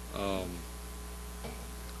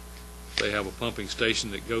 They have a pumping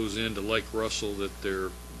station that goes into Lake Russell that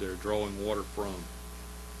they're drawing water from.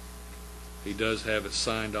 He does have it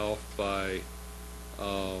signed off by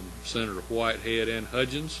Senator Whitehead and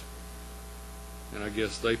Hudgens, and I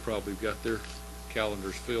guess they probably got their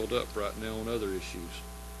calendars filled up right now on other issues.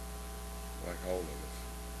 Like all of us.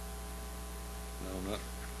 No, not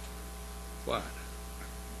quite.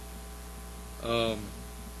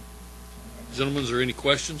 Gentlemen, is there any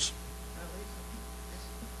questions?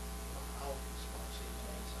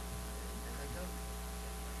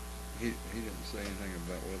 He didn't say anything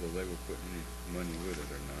about whether they were putting any money with it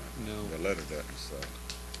or not. No. The letter doesn't say.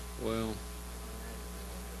 Well,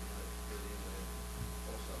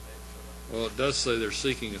 it does say they're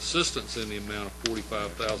seeking assistance in the amount of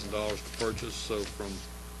 $45,000 to purchase. So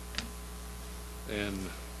and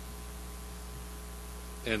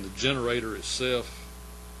the generator itself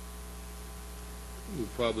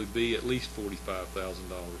would probably be at least $45,000.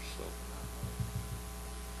 So.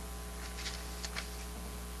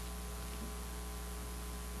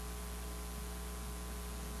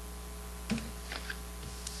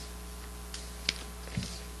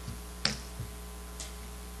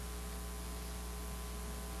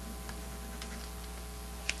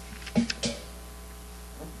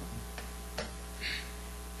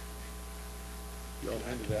 Y'all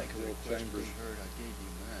handed that to Will Chambers. I gave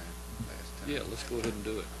you mine last time. Yeah, let's go ahead and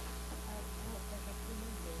do it.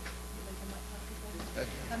 I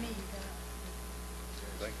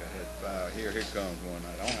think I had 5. Here comes one.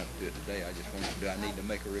 I don't have to do it today. I just want to do. I need to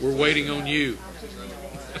make a request. We're waiting on you.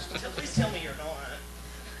 Please tell me you're not.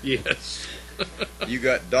 Yes. You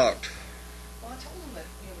got docked. Well, I told them that,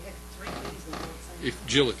 we had 3 meetings in the same.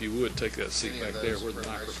 Jill, if you would take that seat Any back of there those where the for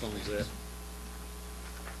microphone's meetings? at.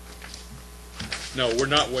 No, we're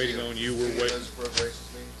not waiting on you. We're waiting. Those appropriations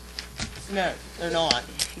meetings? No, they're not.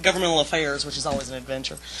 Governmental affairs, which is always an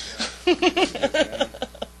adventure.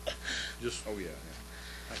 Just Oh, yeah.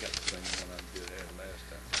 I got the same one I did have last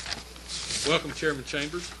time. welcome, Chairman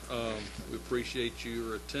Chambers. We appreciate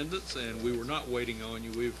your attendance, and we were not waiting on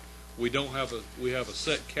you. We have a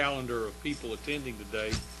set calendar of people attending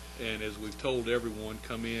today, and as we've told everyone,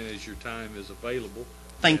 come in as your time is available.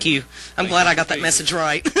 Thank And you. I'm thank glad you I got for that being message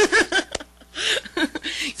right.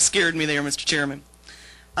 Scared me there, Mr. Chairman.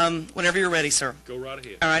 Whenever you're ready, sir. Go right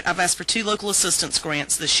ahead. All right, I've asked for 2 local assistance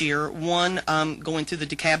grants this year. One going through the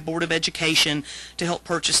DeKalb Board of Education to help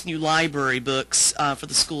purchase new library books for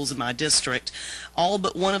the schools in my district. All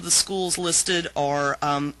but one of the schools listed are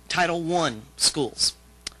Title I schools.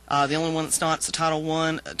 The only one that's not it's a Title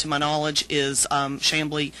I, to my knowledge, is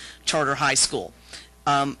Chamblee Charter High School.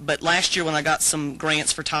 But last year when I got some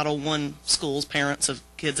grants for Title I schools, parents of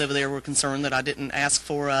kids over there were concerned that I didn't ask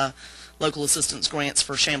for local assistance grants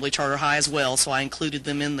for Chamblee Charter High as well, so I included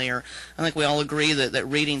them in there. I think we all agree that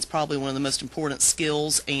reading is probably one of the most important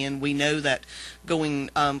skills, and we know that going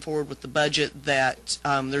forward with the budget that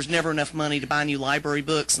there's never enough money to buy new library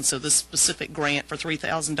books, and so this specific grant for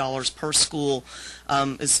 $3,000 per school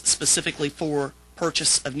is specifically for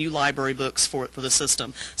purchase of new library books for the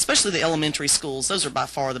system, especially the elementary schools. Those are by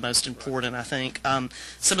far the most important, I think.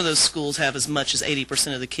 Some of those schools have as much as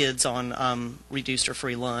 80% of the kids on reduced or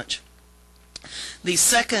free lunch. The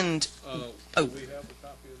second... Do we have a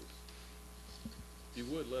copy of this? If you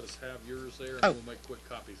would, let us have yours there, and we'll make quick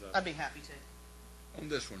copies of it. I'd be happy to. On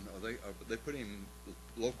this one, are they putting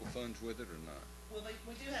local funds with it or not? Well, they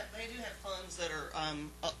do have funds that are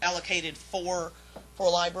allocated for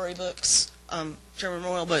library books, Chairman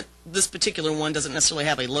Royal, but this particular one doesn't necessarily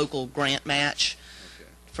have a local grant match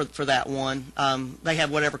for that one. They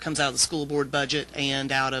have whatever comes out of the school board budget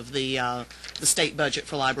and out of the state budget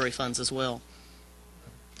for library funds as well.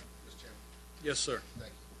 Mr. Chairman, Yes, sir.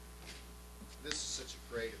 thank you. This is such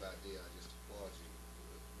a creative idea. I just applaud you.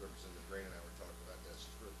 Representative Green and I were talking about this.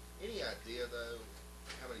 Any idea, though,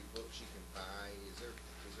 how many books you can buy? Is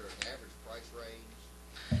there an average price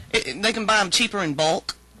range? They can buy them cheaper in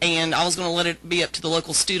bulk, and I was going to let it be up to the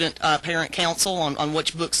local student parent council on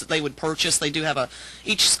which books that they would purchase. They do have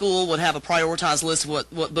each school would have a prioritized list of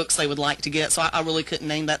what books they would like to get, so I really couldn't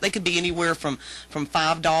name that. They could be anywhere from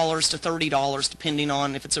 $5 to $30, depending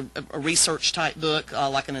on if it's a research type book,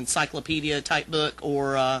 like an encyclopedia type book,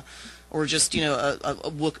 or just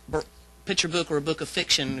a book, picture book or a book of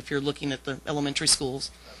fiction if you're looking at the elementary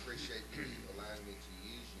schools. I appreciate you allowing me to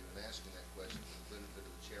use you and asking that question for the benefit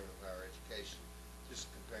of the chairman of higher education, just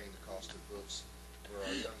comparing the cost of books for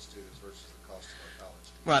our young students versus the cost of our college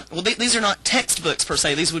students. Right. Well, these are not textbooks per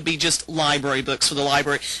se. These would be just library books for the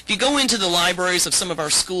library. If you go into the libraries of some of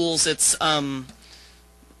our schools, it's some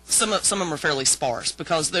of them are fairly sparse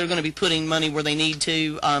because they're going to be putting money where they need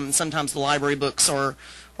to. Sometimes the library books are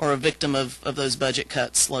a victim of those budget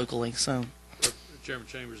cuts locally. So, Chairman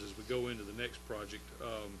Chambers, as we go into the next project,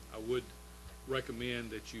 I would recommend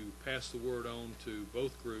that you pass the word on to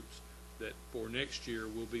both groups that for next year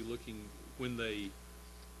we'll be looking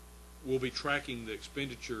we'll be tracking the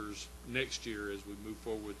expenditures next year as we move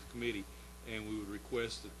forward with the committee, and we would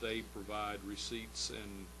request that they provide receipts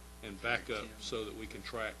and backup so that we can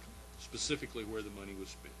track specifically where the money was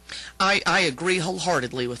spent. I agree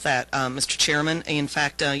wholeheartedly with that, Mr. Chairman. In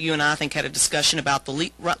fact, you and I think had a discussion about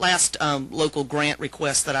the last local grant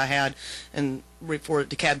request that I had for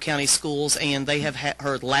DeKalb County schools, and they have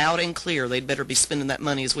heard loud and clear they'd better be spending that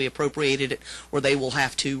money as we appropriated it, or they will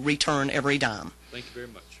have to return every dime. Thank you very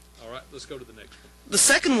much. All right, let's go to the next one. The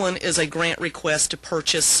second one is a grant request to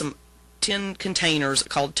purchase some 10 containers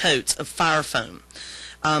called totes of fire foam.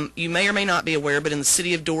 You may or may not be aware, but in the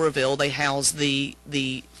city of Doraville, they house the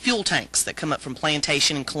fuel tanks that come up from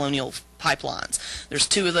Plantation and Colonial pipelines. There's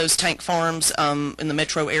 2 of those tank farms in the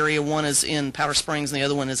metro area. One is in Powder Springs, and the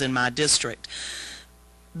other one is in my district.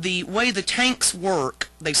 The way the tanks work,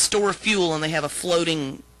 they store fuel, and they have a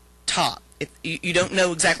floating top. You don't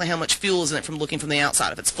know exactly how much fuel is in it from looking from the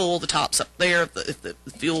outside. If it's full, the top's up there. If the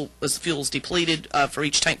fuel's depleted for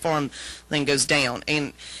each tank farm, then goes down.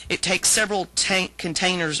 And it takes several tank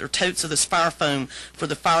containers or totes of this fire foam for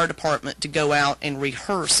the fire department to go out and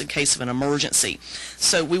rehearse in case of an emergency.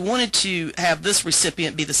 So we wanted to have this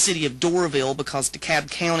recipient be the city of Doraville because DeKalb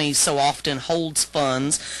County so often holds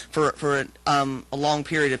funds for a long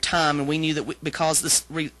period of time, and we knew that because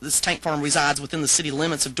this tank farm resides within the city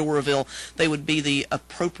limits of Doraville, they would be the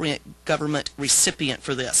appropriate government recipient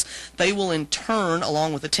for this. They will in turn,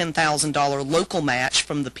 along with a $10,000 local match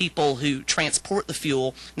from the people who transport the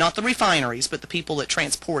fuel, not the refineries, but the people that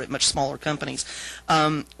transport it, much smaller companies,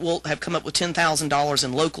 will have come up with $10,000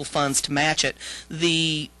 in local funds to match it.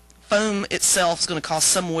 The foam itself is going to cost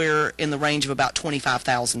somewhere in the range of about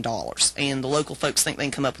 $25,000, and the local folks think they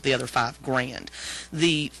can come up with the other $5,000.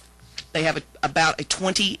 They have about a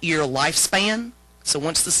 20-year lifespan, so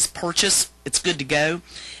once this is purchased, it's good to go.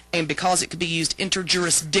 And because it could be used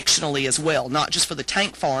interjurisdictionally as well, not just for the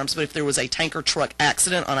tank farms, but if there was a tanker truck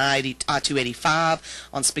accident on I-285,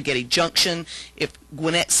 on Spaghetti Junction, if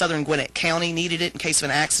Southern Gwinnett County needed it in case of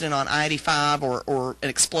an accident on I-85 or an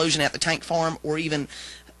explosion at the tank farm, or even,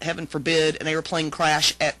 heaven forbid, an airplane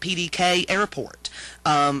crash at PDK Airport.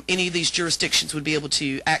 Any of these jurisdictions would be able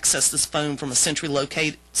to access this foam from a central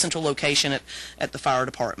location at the fire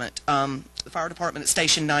department. The fire department at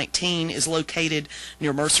Station 19 is located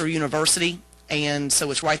near Mercer University, and so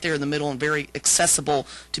it's right there in the middle and very accessible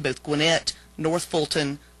to both Gwinnett, North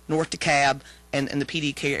Fulton, North DeKalb, and the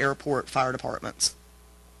PDK Airport fire departments.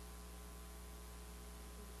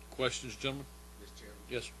 Questions, gentlemen? Mr. Chairman,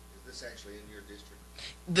 Yes, sir. is this actually in your district?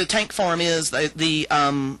 The tank farm is. The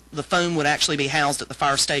foam would actually be housed at the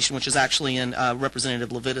fire station, which is actually in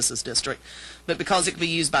Representative Levitus's district. But because it can be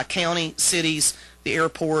used by county, cities, the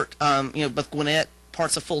airport, both Gwinnett,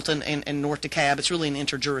 parts of Fulton, and North DeKalb, it's really an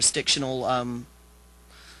interjurisdictional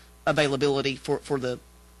availability for the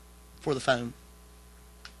foam.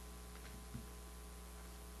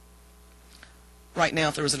 Right now,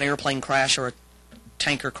 if there was an airplane crash or a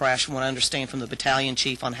tanker crash, from what I understand from the battalion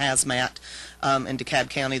chief on hazmat in DeKalb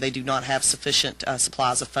County, they do not have sufficient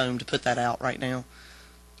supplies of foam to put that out right now.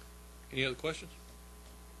 Any other questions?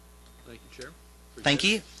 Thank you, Chairman. Thank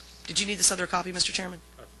you. Did you need this other copy, Mr. Chairman?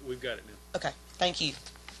 We've got it now. Okay, thank you.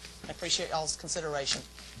 I appreciate y'all's consideration.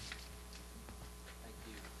 Thank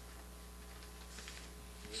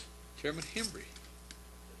you. Chairman Hembry.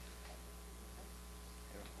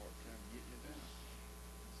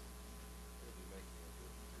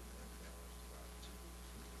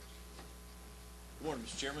 Good morning,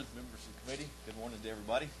 Mr. Chairman, members of the committee. Good morning to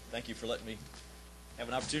everybody. Thank you for letting me have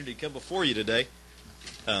an opportunity to come before you today.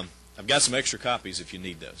 I've got some extra copies if you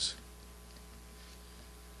need those.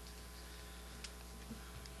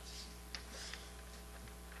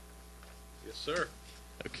 Yes, sir.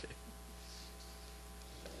 Okay.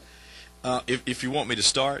 If you want me to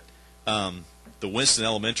start, the Winston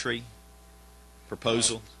Elementary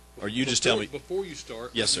proposal, or you just tell me. Before you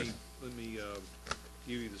start, Yes, sir. Let me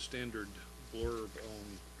give you the standard blurb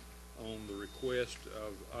on the request.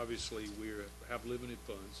 Obviously, we have limited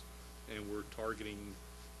funds, and we're targeting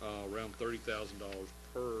around $30,000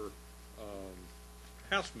 per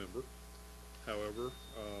House member. However,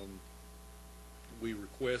 we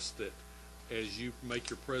request that as you make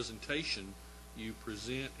your presentation, you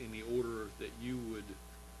present in the order that you would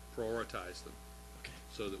prioritize them, Okay.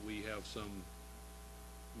 so that we have some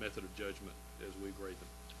method of judgment as we grade them.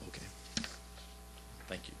 Okay.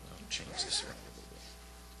 Thank you. I'll change this around a little bit.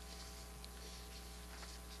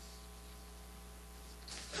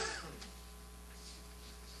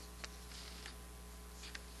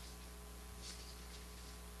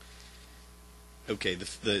 Okay,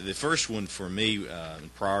 the first one for me in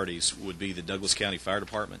priorities would be the Douglas County Fire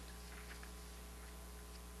Department.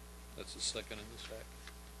 That's the second in this act.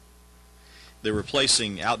 They're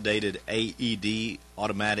replacing outdated AED,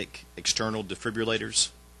 automatic external defibrillators.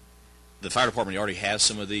 The fire department already has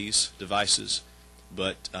some of these devices,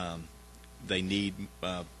 but they need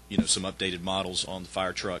some updated models on the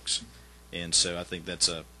fire trucks, and so I think that's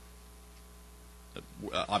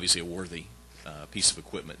obviously a worthy piece of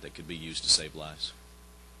equipment that could be used to save lives.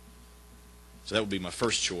 So that would be my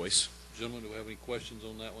first choice. Gentlemen, do we have any questions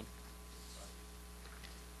on that one?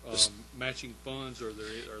 Matching funds, are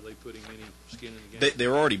they putting any skin in the game?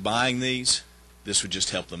 They're already buying these. This would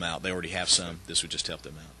just help them out. They already have some. This would just help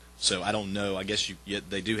them out. So I don't know. I guess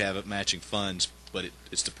they do have matching funds, but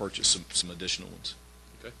it's to purchase some additional ones.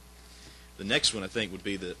 Okay. The next one I think would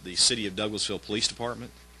be the City of Douglasville Police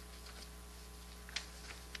Department.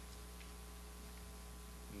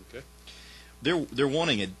 Okay. They're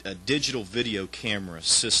wanting a digital video camera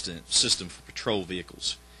system for patrol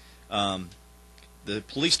vehicles. The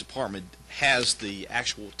police department has the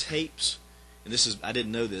actual tapes, and I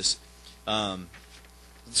didn't know this.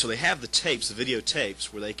 So they have the tapes, the video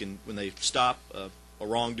tapes, where they can, when they stop a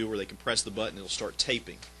wrongdoer, they can press the button, it'll start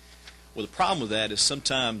taping. Well, the problem with that is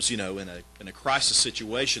sometimes, in a crisis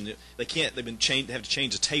situation, they have to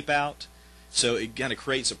change the tape out. So it kind of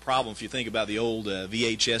creates a problem. If you think about the old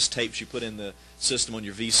VHS tapes you put in the system on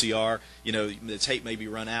your VCR, the tape may be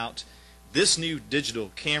run out. This new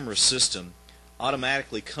digital camera system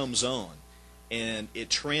automatically comes on, and it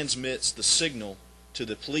transmits the signal to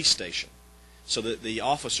the police station, so that the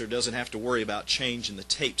officer doesn't have to worry about changing the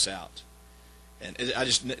tapes out. And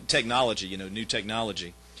technology, new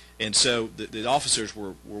technology. And so the officers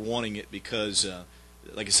were wanting it because,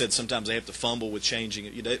 like I said, sometimes they have to fumble with changing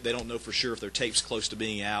it. They don't know for sure if their tape's close to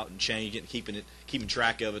being out, and changing it and keeping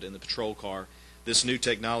track of it in the patrol car. This new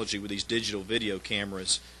technology with these digital video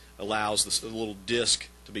cameras allows this little disc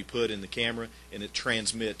to be put in the camera, and it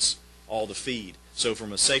transmits all the feed. So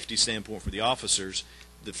from a safety standpoint for the officers,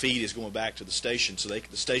 the feed is going back to the station, so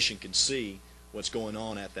the station can see what's going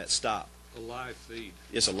on at that stop. A live feed.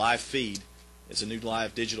 It's a live feed. It's a new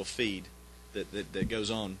live digital feed that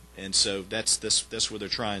goes on, and so that's where they're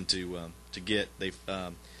trying to get.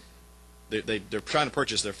 They're trying to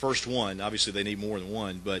purchase their first one. Obviously, they need more than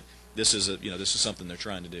one, but this is something they're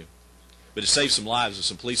trying to do. But it saves some lives of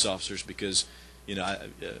some police officers because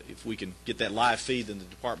if we can get that live feed, then the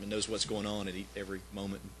department knows what's going on at every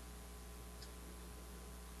moment.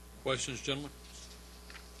 Questions, gentlemen?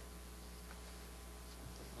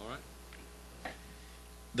 All right.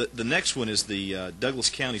 The next one is the Douglas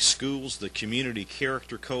County Schools, the Community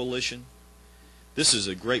Character Coalition. This is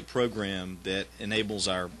a great program that enables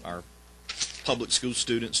our public school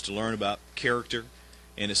students to learn about character,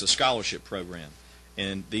 and it's a scholarship program.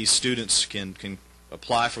 And these students can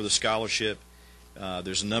apply for the scholarship.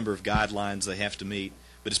 There's a number of guidelines they have to meet,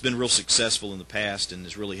 but it's been real successful in the past and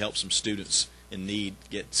has really helped some students in need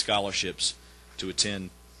get scholarships to attend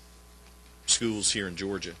schools here in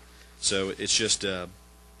Georgia. So it's just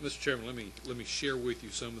Mr. Chairman, let me share with you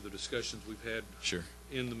some of the discussions we've had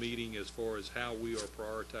in the meeting as far as how we are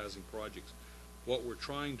prioritizing projects. What we're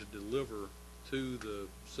trying to deliver to the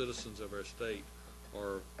citizens of our state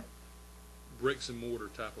are bricks and mortar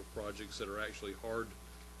type of projects that are actually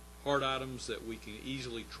hard items that we can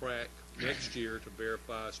easily track next year to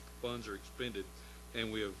verify funds are expended,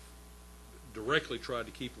 and we have directly tried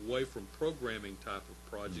to keep away from programming type of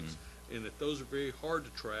projects, and that those are very hard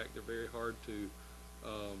to track. They're very hard to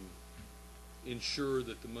ensure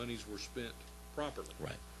that the monies were spent properly.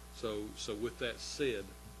 Right. So with that said,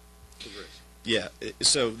 progress. Yeah.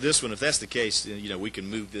 So this one, if that's the case, then, we can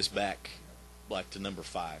move this back to number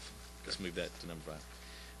 5. Let's move that to number 5.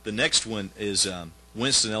 The next one is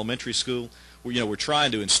Winston Elementary School. We're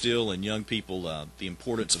trying to instill in young people the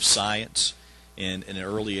importance of science in an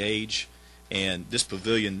early age, and this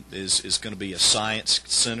pavilion is going to be a science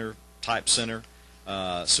center type center.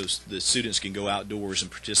 So the students can go outdoors and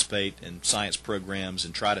participate in science programs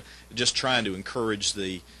and trying to encourage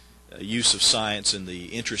the use of science and the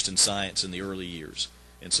interest in science in the early years.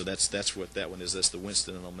 And so that's what that one is. That's the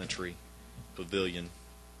Winston Elementary Pavilion.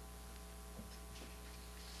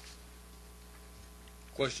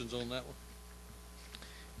 Questions on that one?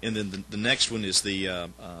 And then the next one is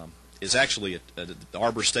is actually at the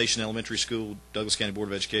Arbor Station Elementary School, Douglas County Board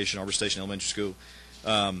of Education, Arbor Station Elementary School.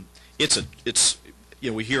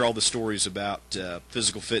 We hear all the stories about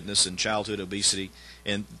physical fitness and childhood obesity,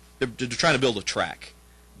 and they're trying to build a track.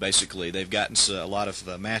 Basically, they've gotten a lot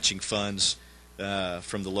of matching funds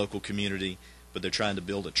from the local community, but they're trying to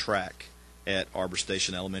build a track at Arbor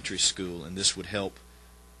Station Elementary School, and this would help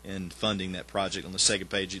in funding that project. On the second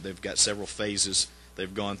page, they've got several phases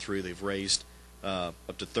they've gone through. They've raised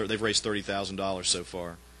they've raised $30,000 so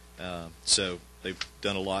far. So they've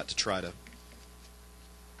done a lot to try to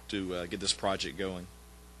get this project going.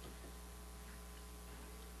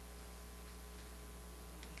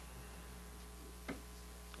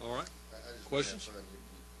 All right. Questions? Questions?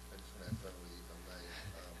 I just want to have fun with you, if I may.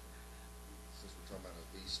 Since we're talking about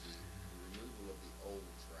obesity, the removal of the old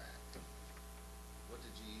track. What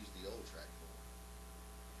did you use the old track for?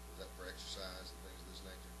 Was that for exercise and things of this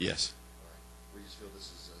nature? Yes. All right. We just feel this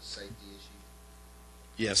is a safety issue?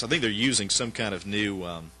 Yes, I think they're using some kind of new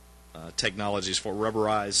technologies for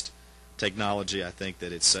rubberized technology. I think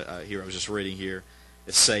that it's here. I was just reading here.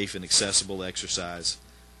 It's safe and accessible to exercise.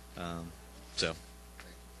 So.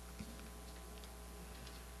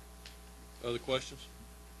 Other questions?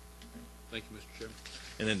 Thank you, Mr. Chairman.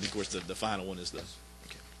 And then, of course, the final one is the.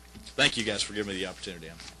 Okay. Thank you guys for giving me the opportunity.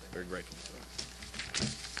 I'm very grateful.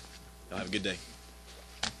 Y'all have a good day.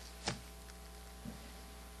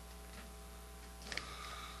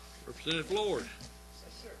 Representative Lord.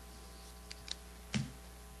 Yes, sir.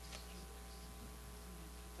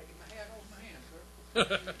 Taking my hat off my hand,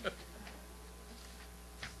 sir.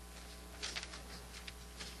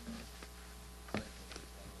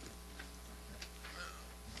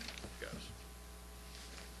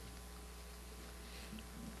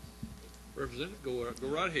 Representative, go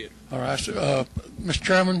right ahead. All right, so, Mr.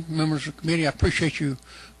 Chairman, members of the committee, I appreciate you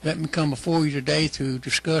letting me come before you today to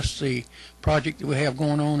discuss the project that we have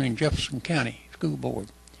going on in Jefferson County School Board.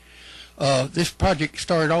 This project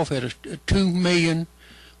started off at a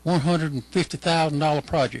 $2,150,000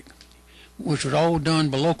 project, which was all done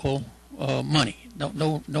by local money,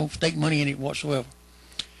 no state money in it whatsoever.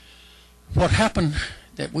 What happened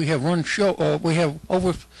that we have we have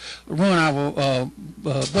overrun our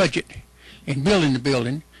budget in building the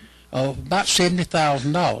building of about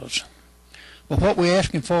 $70,000. But what we're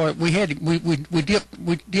asking for, we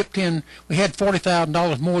dipped in. We had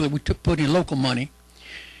 $40,000 more that we put in local money,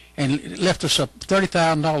 and it left us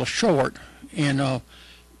 $30,000 short in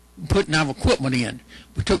putting our equipment in.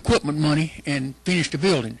 We took equipment money and finished the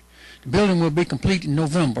building. The building will be complete in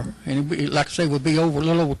November, and it'll be, like I say, will be a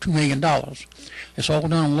little over $2 million. It's all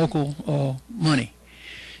done on local money.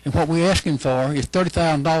 And what we're asking for is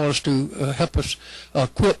 $30,000 to help us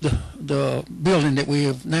equip the building that we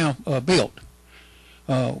have now built.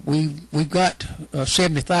 We've got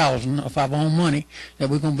 $70,000 of our own money that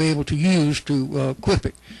we're going to be able to use to equip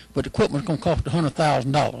it, but the equipment's going to cost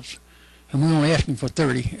 $100,000, and we're only asking for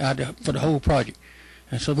 $30,000 for the whole project.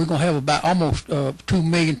 And so we're going to have about almost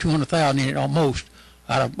 $2,200,000 in it, almost,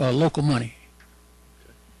 out of local money.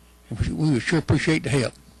 And we would sure appreciate the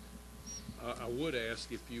help. I would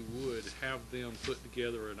ask if you would have them put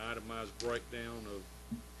together an itemized breakdown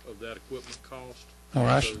of that equipment cost. All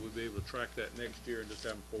right. So that we'll be able to track that next year and just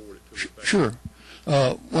have them forward it to us. Sure.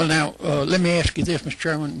 Well, now, let me ask you this, Mr.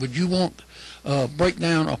 Chairman. Would you want a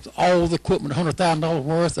breakdown of all the equipment, $100,000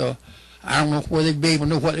 worth? I don't know where they'd be able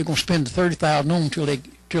to know what they're going to spend the $30,000 on until they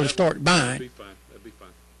start buying. That'd be fine. That'd be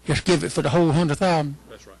fine. Just give it for the whole $100,000.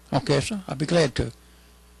 That's right. Okay, sir. I'd be glad to.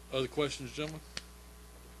 Other questions, gentlemen?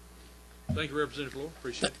 Thank you, Representative Lohr.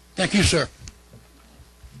 Appreciate it. Thank you, sir.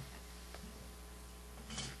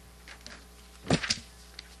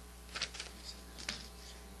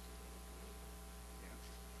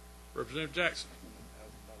 Representative Jackson.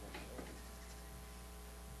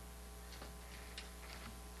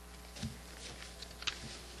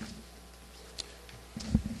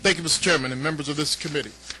 Thank you, Mr. Chairman and members of this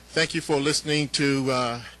committee. Thank you for listening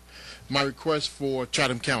to my request for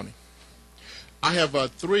Chatham County. I have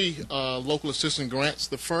three local assistance grants.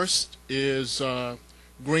 The first is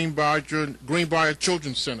Greenbrier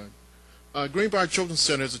Children's Center. Greenbrier Children's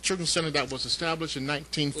Center is a children's center that was established in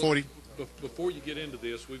 1940. Before you get into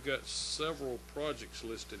this, we've got several projects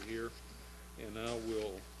listed here, and I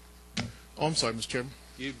will I'm sorry, Mr. Chairman.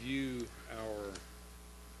 Give you our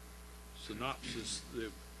synopsis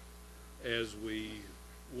as we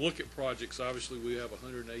look at projects. Obviously, we have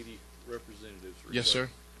 180 representatives. Yes, sir.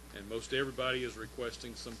 And most everybody is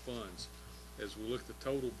requesting some funds. As we look at the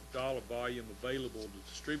total dollar volume available to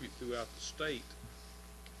distribute throughout the state,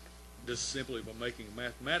 just simply by making a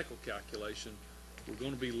mathematical calculation, we're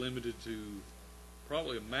going to be limited to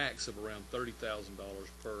probably a max of around $30,000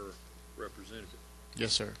 per representative.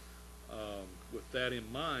 Yes, sir. With that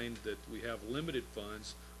in mind, that we have limited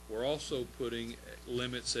funds, we're also putting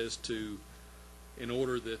limits as to, in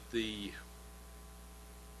order that the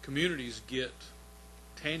communities get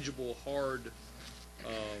tangible, hard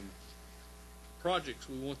projects,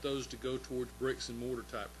 we want those to go towards bricks and mortar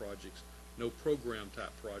type projects, no program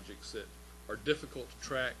type projects that are difficult to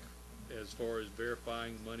track as far as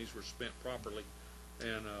verifying monies were spent properly.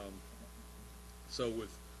 And so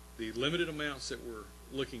with the limited amounts that we're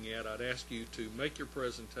looking at, I'd ask you to make your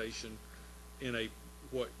presentation in a,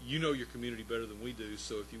 what you know your community better than we do,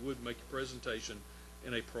 so if you would make your presentation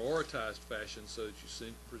in a prioritized fashion so that you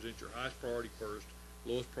present your highest priority first,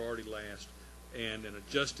 lowest priority last, and an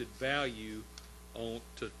adjusted value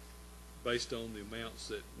based on the amounts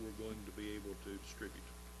that we're going to be able to distribute.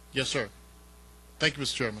 Yes, sir. Thank you,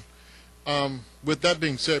 Mr. Chairman. With that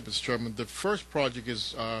being said, Mr. Chairman, the first project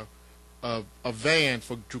is a van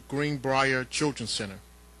for Greenbrier Children's Center.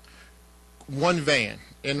 One van.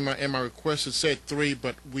 In my request it said three,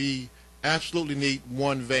 but we absolutely need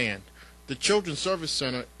one van. The Children's Service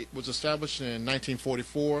Center, it was established in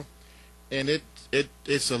 1944, and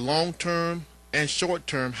it's a long-term and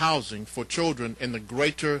short-term housing for children in the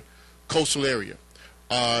greater coastal area.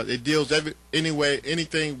 It deals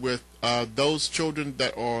anything with those children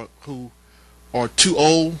that who are too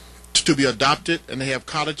old to be adopted, and they have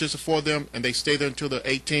cottages for them, and they stay there until they're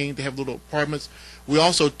 18. They have little apartments. They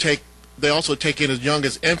also take in as young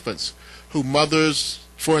as infants, whose mothers,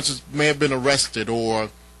 for instance, may have been arrested, or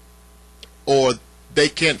they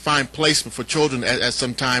can't find placement for children at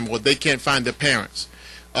some time, or they can't find their parents.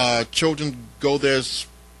 Children go there as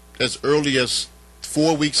early as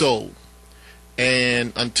 4 weeks old,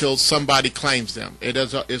 and until somebody claims them.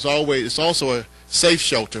 It's also a safe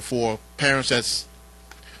shelter for parents that's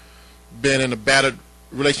been in a battered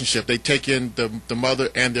relationship. They take in the mother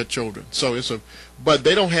and their children. So but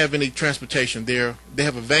they don't have any transportation there. They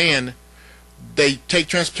have a van. They take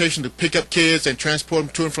transportation to pick up kids and transport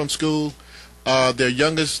them to and from school. Their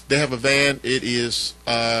youngest, they have a van. It is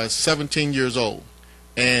 17 years old,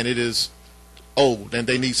 and it is old, and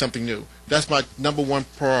they need something new. That's my number one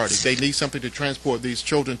priority. They need something to transport these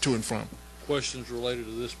children to and from. Questions related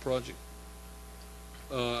to this project?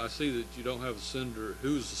 I see that you don't have a senator.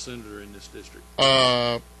 Who's the senator in this district?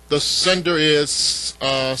 The senator is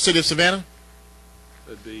City of Savannah.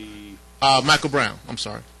 That'd be Michael Brown. I'm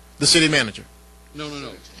sorry. The city manager. no.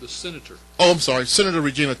 The senator. Oh, I'm sorry. Senator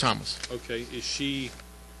Regina Thomas. Okay. Is she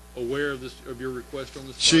aware of your request on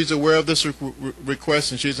this? She's project? aware of this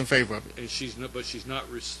request, and she's in favor of it. And she's not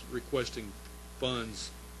requesting funds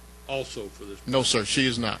also for this. No, sir. She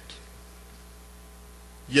is not.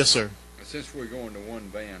 Yes, sir. Since we're going to one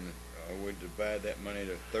van, we divide that money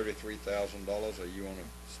to $33,000, or you want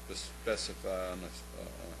to specify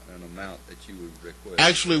an amount that you would request?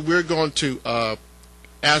 Actually, we're going to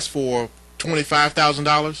ask for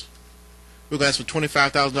 $25,000. We're going to ask for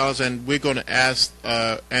 $25,000, and we're going to ask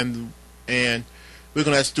and we're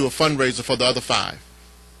going to ask to do a fundraiser for the other 5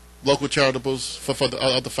 local charitables for the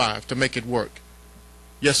other 5 to make it work.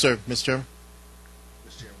 Yes, sir, Mr. Chairman.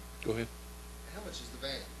 Mr. Chairman, Go ahead. how much is the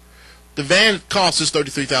van? The van cost us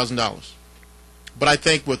 $33,000, but I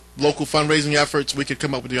think with local fundraising efforts, we could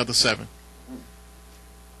come up with the other 7.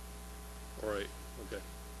 All right. Okay.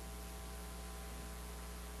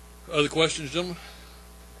 Other questions, gentlemen?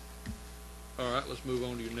 All right. Let's move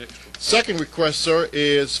on to your next one. Second request, sir,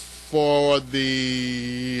 is for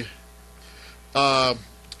the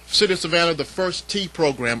City of Savannah, the First Tee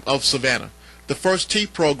program of Savannah. The First Tee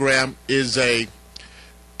program is a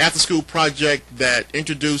after-school project that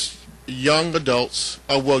introduced young adults,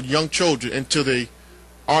 young children into the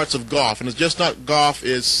arts of golf. And it's just not golf,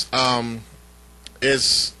 it's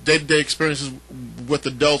day-to-day experiences with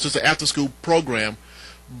adults. It's an after-school program,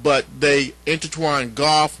 but they intertwine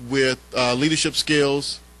golf with leadership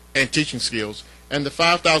skills and teaching skills. And the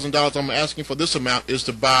 $5,000 I'm asking for this amount is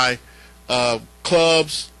to buy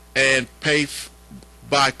clubs and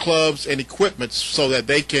buy clubs and equipment so that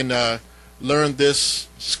they can learn this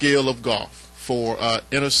skill of golf for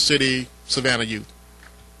inner city Savannah youth.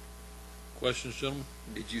 Questions, gentlemen?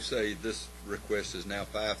 Did you say this request is now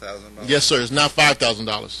 $5,000? Yes, sir. It's now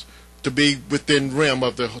 $5,000 to be within rim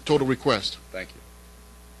of the total request. Thank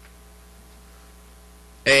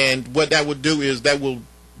you. And what that would do is that will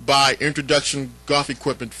buy introduction golf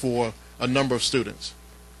equipment for a number of students.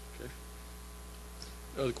 Okay.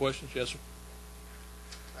 Other questions? Yes, sir.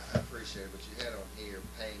 I appreciate it, but you had on here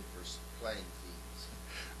paying for playing fees.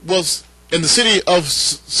 Well, in the city of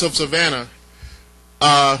Savannah,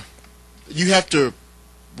 you have to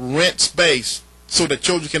rent space so that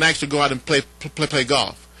children can actually go out and play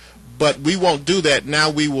golf. But we won't do that. Now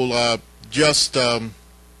we will just come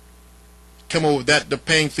up with the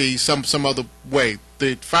paying fee some other way.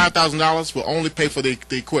 The $5,000 will only pay for the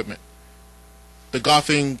equipment, the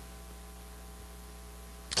golfing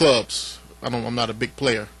clubs. I'm not a big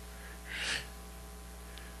player.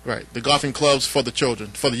 Right, the golfing clubs for the children,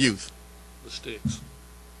 for the youth. The sticks.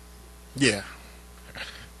 Yeah.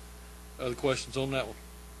 Other questions on that one?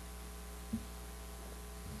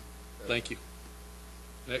 Thank you.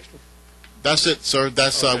 Next one. That's it, sir.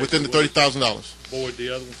 That's Okay, within so the $30,000. Void the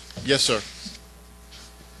other ones? Yes, sir.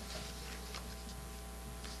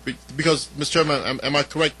 Because, Mr. Chairman, am I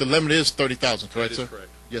correct? The limit is $30,000, correct, That is sir? correct.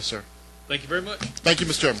 Yes, sir. Thank you very much. Thank you,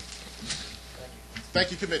 Mr. Chairman. Thank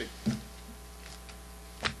you, committee.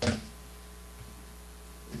 We're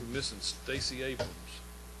missing Stacy Abrams.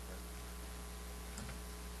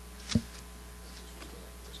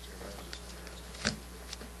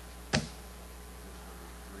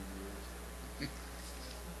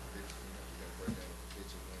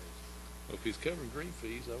 Well, if he's covering green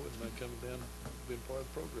fees, I wouldn't mind coming down and being part of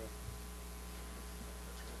the program.